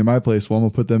trying to put me in my place. Well, I'm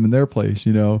gonna put them in their place,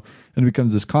 you know, and it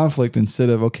becomes this conflict instead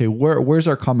of, okay, where's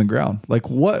our common ground? Like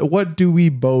what do we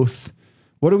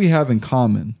have in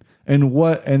common? And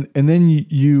then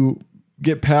you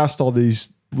get past all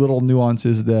these little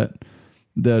nuances that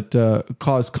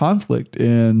cause conflict,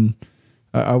 and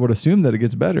I would assume that it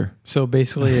gets better. So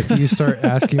basically, if you start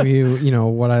asking me, you know,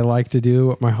 what I like to do,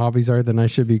 what my hobbies are, then I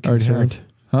should be concerned.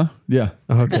 Huh? Yeah.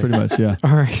 Okay. Pretty much. Yeah.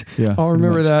 All right. Yeah. I'll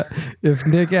remember that. If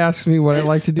Nick asks me what I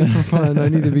like to do for fun, I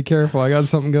need to be careful. I got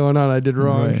something going on I did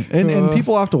wrong. Right. And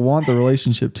people have to want the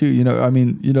relationship too. You know, I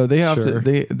mean, you know, they have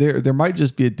there might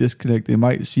just be a disconnect. They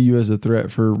might see you as a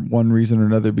threat for one reason or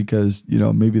another, because, you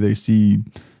know, maybe they see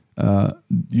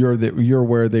you're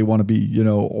where they want to be, you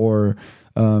know, or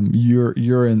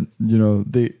you're in, you know,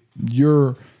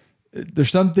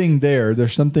 there's something there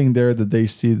that they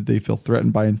see that they feel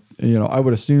threatened by. And, you know, I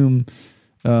would assume,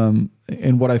 and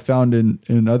what I found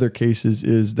in other cases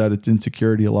is that it's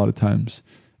insecurity a lot of times,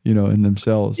 you know, in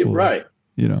themselves. Right.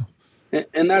 You know,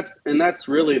 and that's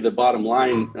really the bottom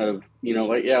line of, you know,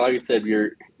 like I said,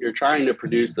 you're trying to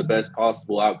produce the best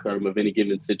possible outcome of any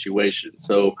given situation.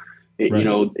 So, you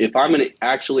know, if I'm going to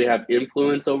actually have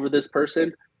influence over this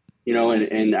person, you know,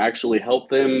 and actually help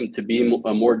them to be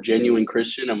a more genuine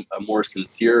Christian, a more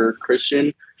sincere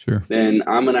Christian, then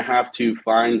I'm going to have to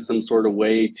find some sort of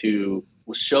way to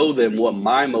show them what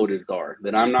my motives are,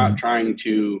 that I'm not trying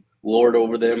to lord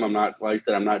over them. I'm not, like I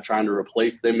said, I'm not trying to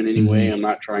replace them in any way. I'm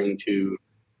not trying to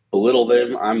belittle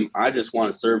them. I just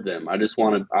want to serve them. I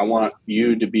want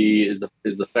you to be as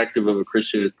effective of a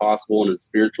Christian as possible and as a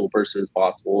spiritual person as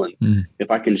possible. And if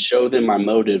I can show them my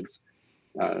motives,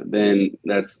 then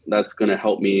that's going to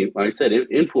help me, like I said,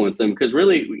 influence them. Because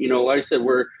really, you know, like I said,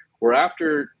 we're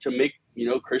after to make, you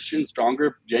know, Christians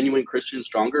stronger, genuine Christians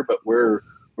stronger, but we're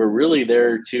really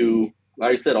there to,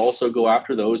 like I said, also go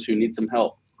after those who need some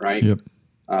help, right? Yep.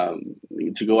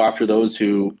 To go after those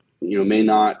who, you know, may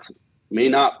not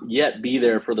yet be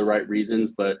there for the right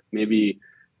reasons, but maybe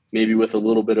with a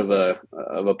little bit of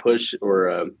a push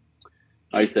or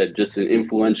like I said, just an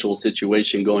influential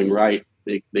situation going right,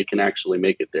 they can actually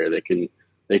make it there. They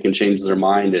can change their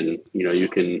mind, and, you know, you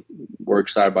can work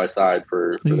side by side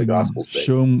for the gospel's sake.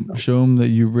 Show them that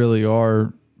you really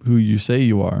are who you say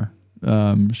you are.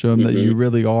 Show them that you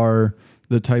really are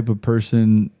the type of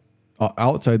person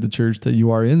outside the church that you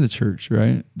are in the church,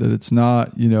 right? That it's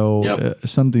not, you know,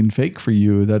 something fake for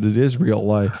you, that it is real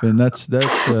life. And that's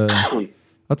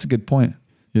a good point,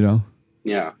 you know?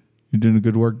 Yeah. You're doing a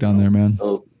good work down there, man.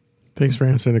 Thanks for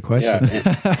answering the question.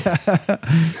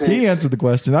 Yeah. He answered the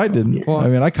question. I didn't. Well, I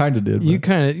mean, I kind of did. You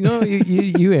kind of, no,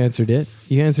 you answered it.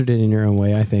 You answered it in your own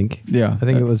way, I think. Yeah. I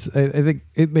think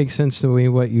it makes sense to me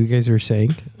what you guys are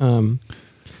saying.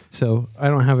 So I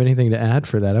don't have anything to add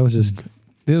for that.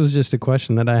 It was just a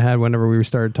question that I had whenever we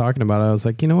started talking about it. I was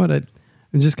like, you know what? I'm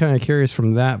just kind of curious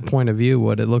from that point of view,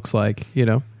 what it looks like, you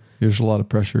know? There's a lot of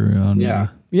pressure on.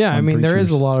 Yeah, I mean, preachers. There is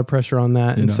a lot of pressure on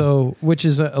that. And so, which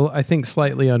is, I think,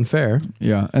 slightly unfair.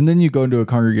 Yeah. And then you go into a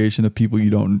congregation of people you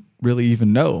don't really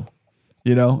even know,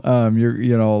 you know,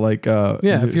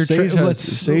 if you're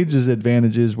Sage's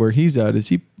advantages where he's at is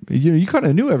you kind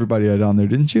of knew everybody down there,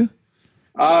 didn't you?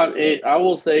 I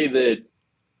will say that,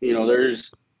 you know,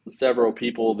 there's several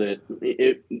people that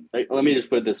let me just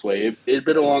put it this way. It'd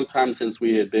been a long time since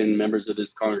we had been members of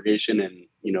this congregation, and,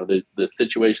 you know, the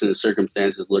situation and the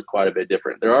circumstances look quite a bit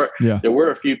different. There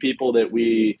were a few people that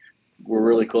we were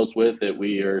really close with, that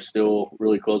we are still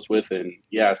really close with. And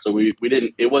so we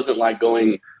didn't, it wasn't like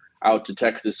going out to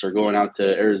Texas or going out to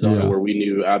Arizona where we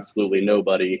knew absolutely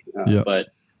nobody. But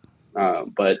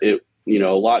it, a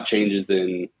lot changes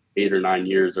in 8 or 9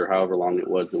 years or however long it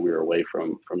was that we were away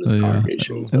from this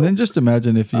congregation. So, and then just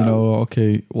imagine if,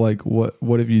 okay, like what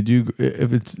if you do,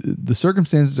 if it's, the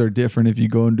circumstances are different, if you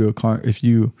go into if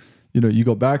you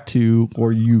go back to,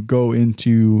 or you go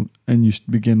into and you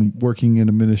begin working in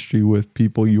a ministry with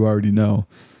people you already know,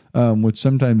 which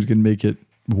sometimes can make it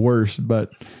worse,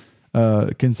 but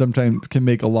can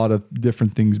make a lot of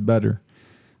different things better.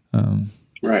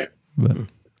 Right. But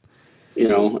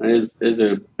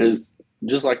as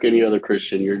just like any other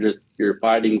Christian, you're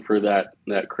fighting for that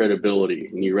credibility,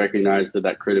 and you recognize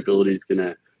that credibility is going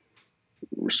to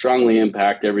strongly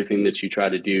impact everything that you try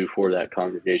to do for that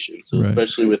congregation. So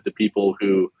especially with the people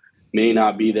who may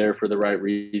not be there for the right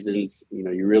reasons,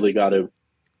 you really got to,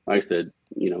 like I said,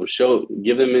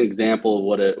 give them an example of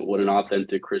what an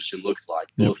authentic Christian looks like.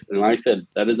 Yep. And like I said,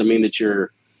 that doesn't mean that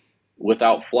you're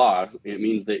without flaw. It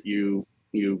means that you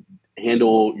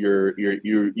handle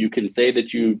you can say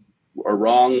that you are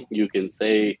wrong. You can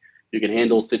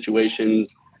handle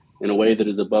situations in a way that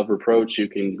is above reproach. You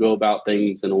can go about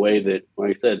things in a way that,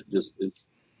 like I said, just is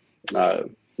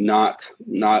not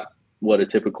what a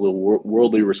typical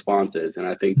worldly response is. And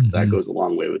I think that goes a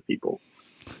long way with people.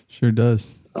 Sure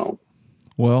does. So,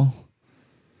 well,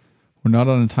 we're not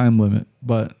on a time limit,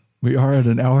 but we are at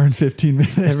an hour and 15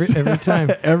 minutes. Every time.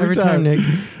 Every time, Nick.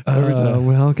 Every time.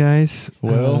 Well, guys.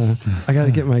 Well, I got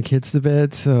to get my kids to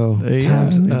bed, so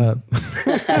time's up.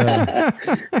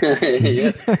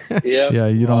 Yeah,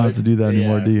 you don't have to do that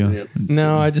anymore, do you? Yeah.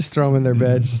 No, I just throw them in their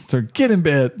bed. Just start, get in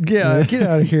bed. Yeah, get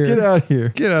out of here. Get out of here.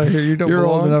 Get out of here. You're belong.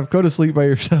 Old enough. Go to sleep by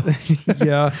yourself.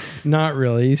 Yeah, not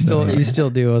really. You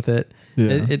still deal with it.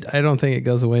 Yeah. I don't think it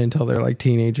goes away until they're like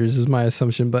teenagers is my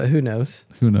assumption, but who knows?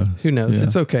 Who knows? Yeah.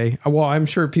 It's okay. Well, I'm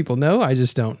sure people know. I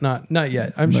just don't. Not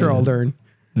yet. I'm sure I'll learn.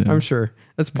 Yeah. I'm sure.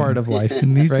 That's part of life.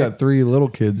 And he's got 3 little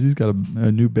kids. He's got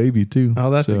a new baby too. Oh,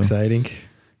 that's exciting.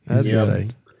 That's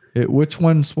exciting. Which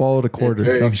one swallowed a quarter?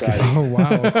 Very exciting. Oh, wow.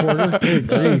 A quarter?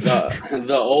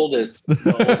 The oldest.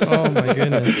 Oh, my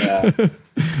goodness.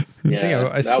 Yeah.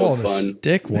 I swallowed a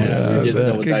stick once.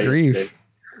 Yeah, good grief.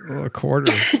 A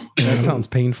quarter. That sounds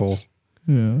painful.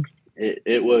 Yeah.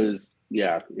 It was, we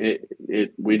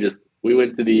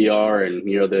went to the ER, and,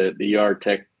 the ER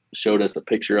tech showed us a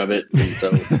picture of it. And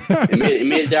so it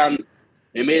made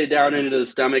it down into the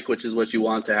stomach, which is what you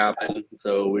want to happen.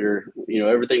 So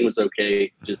everything was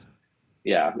okay. Just,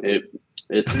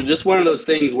 it's just one of those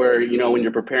things where, when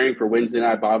you're preparing for Wednesday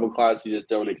night Bible class, you just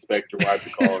don't expect your wife to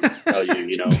call and tell you,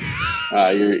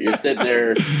 you're sitting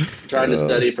there trying to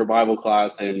study for Bible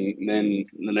class. And then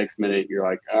the next minute you're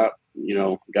like,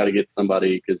 got to get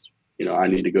somebody because, I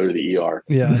need to go to the ER.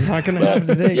 Yeah. Not going to happen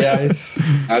today, guys.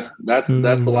 That's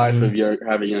the life of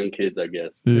having young kids, I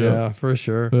guess. Yeah, for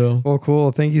sure. Well,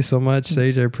 cool. Thank you so much,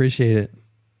 Sage. I apprate it.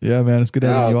 Yeah, man. It's good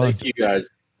having you on. Thank you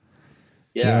guys.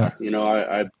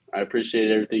 I appreciate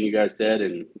everything you guys said.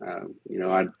 And,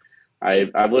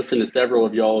 I've listened to several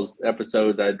of y'all's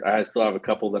episodes. I still have a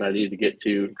couple that I need to get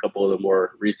to, a couple of the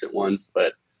more recent ones,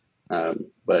 but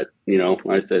like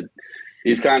I said,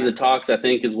 these kinds of talks, I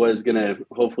think, is what is going to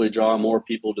hopefully draw more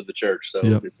people to the church. So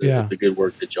it's a good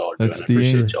work that y'all are doing. I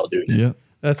appreciate y'all doing it. Yeah.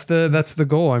 That's the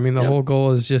goal. I mean, the whole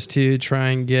goal is just to try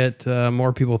and get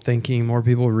more people thinking, more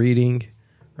people reading,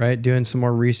 right? Doing some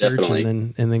more research,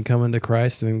 and then coming to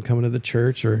Christ, and then coming to the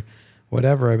church or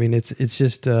whatever. I mean, it's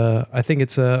just I think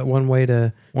it's one way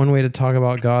to talk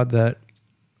about God that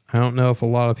I don't know if a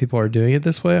lot of people are doing it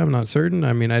this way. I'm not certain.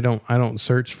 I mean, I don't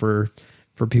search for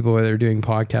people that are doing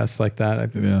podcasts like that, I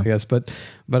guess. But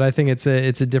I think it's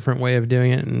a different way of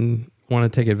doing it, and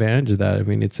want to take advantage of that. I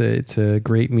mean, it's a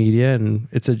great media, and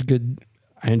it's a good.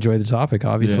 I enjoy the topic,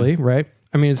 obviously, right?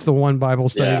 I mean, it's the one Bible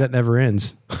study that never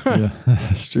ends. Yeah,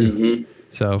 that's true. Mm-hmm.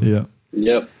 So yep,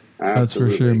 absolutely. That's for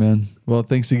sure, man. Well,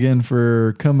 thanks again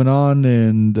for coming on,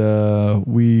 and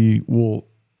we will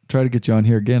try to get you on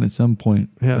here again at some point.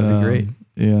 Yeah, that'd be great.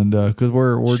 And because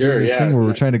we're doing this thing where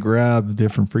we're trying to grab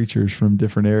different preachers from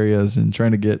different areas and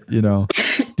trying to get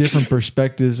different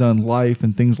perspectives on life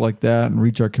and things like that, and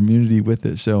reach our community with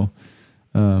it. So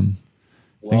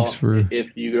thanks for.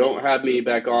 If you don't have me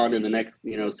back on in the next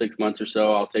 6 months or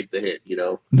so, I'll take the hit.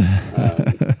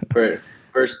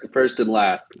 First and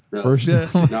last. No, First. no,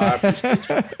 I appreciate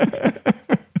you.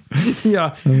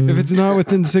 Yeah. If it's not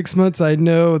within 6 months, I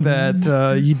know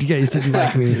that you guys didn't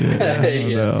like me.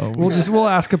 Yeah. We'll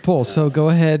ask a poll. So go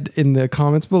ahead in the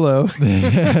comments below.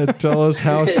 Tell us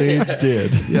how Sage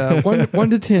did. Yeah, 1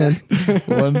 to 10.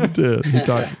 1 to 10. You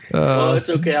talk. Well, it's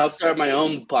okay. I'll start my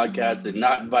own podcast and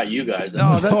not invite you guys.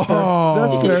 Oh,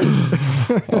 that's fair.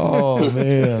 That's fair. Oh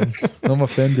man, I'm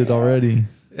offended already.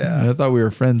 Yeah. I thought we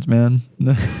were friends, man.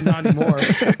 Not anymore.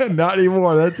 Not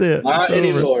anymore. That's it. Not It's over.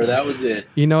 anymore. That was it.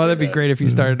 You know, that'd be great if you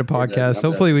started a podcast.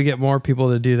 Hopefully we get more people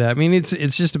to do that. I mean, it's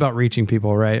just about reaching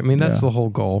people, right? I mean, that's the whole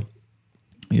goal.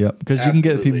 Yep, because you can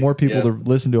get more people to Yep.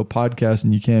 listen to a podcast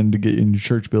than you can to get in your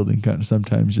church building. Kind of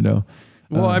sometimes, you know.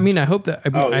 Well, I mean, I hope that.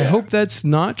 I hope that's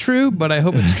not true, but I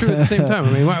hope it's true at the same time.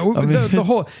 I mean, the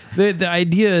whole the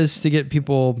idea is to get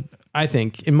people. I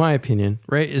think, in my opinion,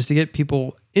 right, is to get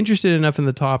people interested enough in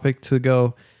the topic to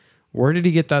go, where did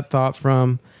he get that thought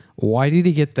from? Why did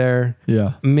he get there?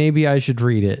 Yeah, Maybe I should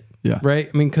read it. Yeah. Right.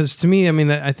 I mean, because to me, I mean,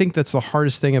 I think that's the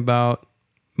hardest thing about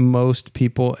most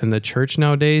people in the church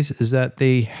nowadays is that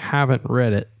they haven't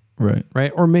read it. right.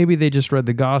 Right. Or maybe they just read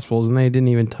the Gospels and they didn't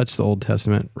even touch the Old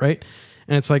Testament. Right.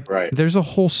 And it's like, there's a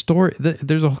whole story.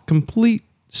 There's a complete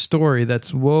story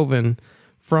that's woven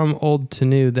from old to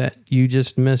new that you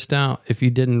just missed out if you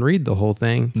didn't read the whole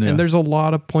thing. Yeah. And there's a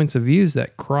lot of points of views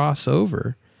that cross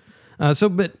over.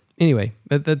 But anyway,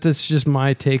 that's just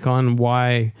my take on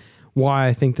why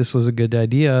I think this was a good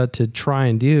idea to try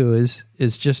and do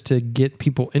is just to get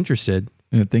people interested.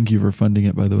 Yeah, thank you for funding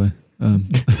it, by the way.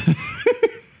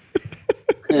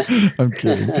 I'm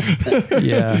kidding.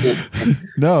 Yeah.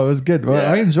 No, it was good.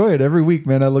 Well, I enjoy it every week,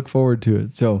 man. I look forward to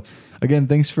it. So again,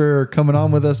 thanks for coming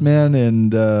on with us, man.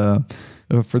 And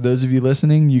for those of you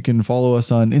listening, you can follow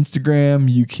us on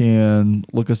Instagram. You can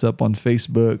look us up on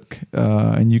Facebook,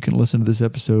 and you can listen to this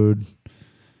episode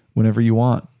whenever you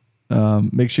want.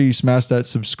 Make sure you smash that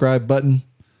subscribe button.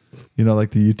 You know,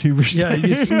 like the YouTubers. Yeah,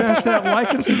 you smash that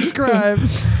like and subscribe.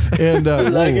 And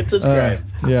Like and subscribe.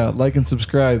 Yeah, like and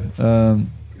subscribe.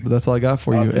 But that's all I got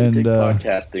for you. Authentic And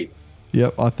podcasting.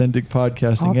 Yep, authentic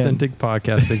podcasting. Authentic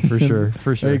podcasting for sure.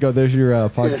 For sure. There you go. There's your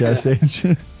podcast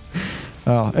age.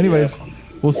 Anyways,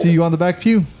 we'll see you on the back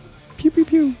pew. Pew pew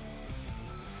pew.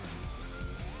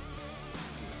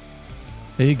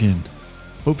 Hey again.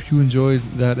 Hope you enjoyed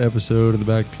that episode of the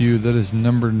back pew. That is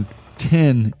number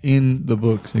 10 in the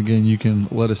books. Again, you can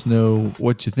let us know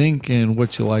what you think and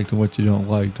what you liked and what you don't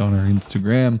like on our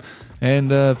Instagram. And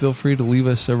feel free to leave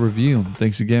us a review.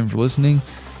 Thanks again for listening.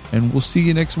 And we'll see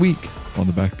you next week on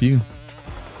the back pew.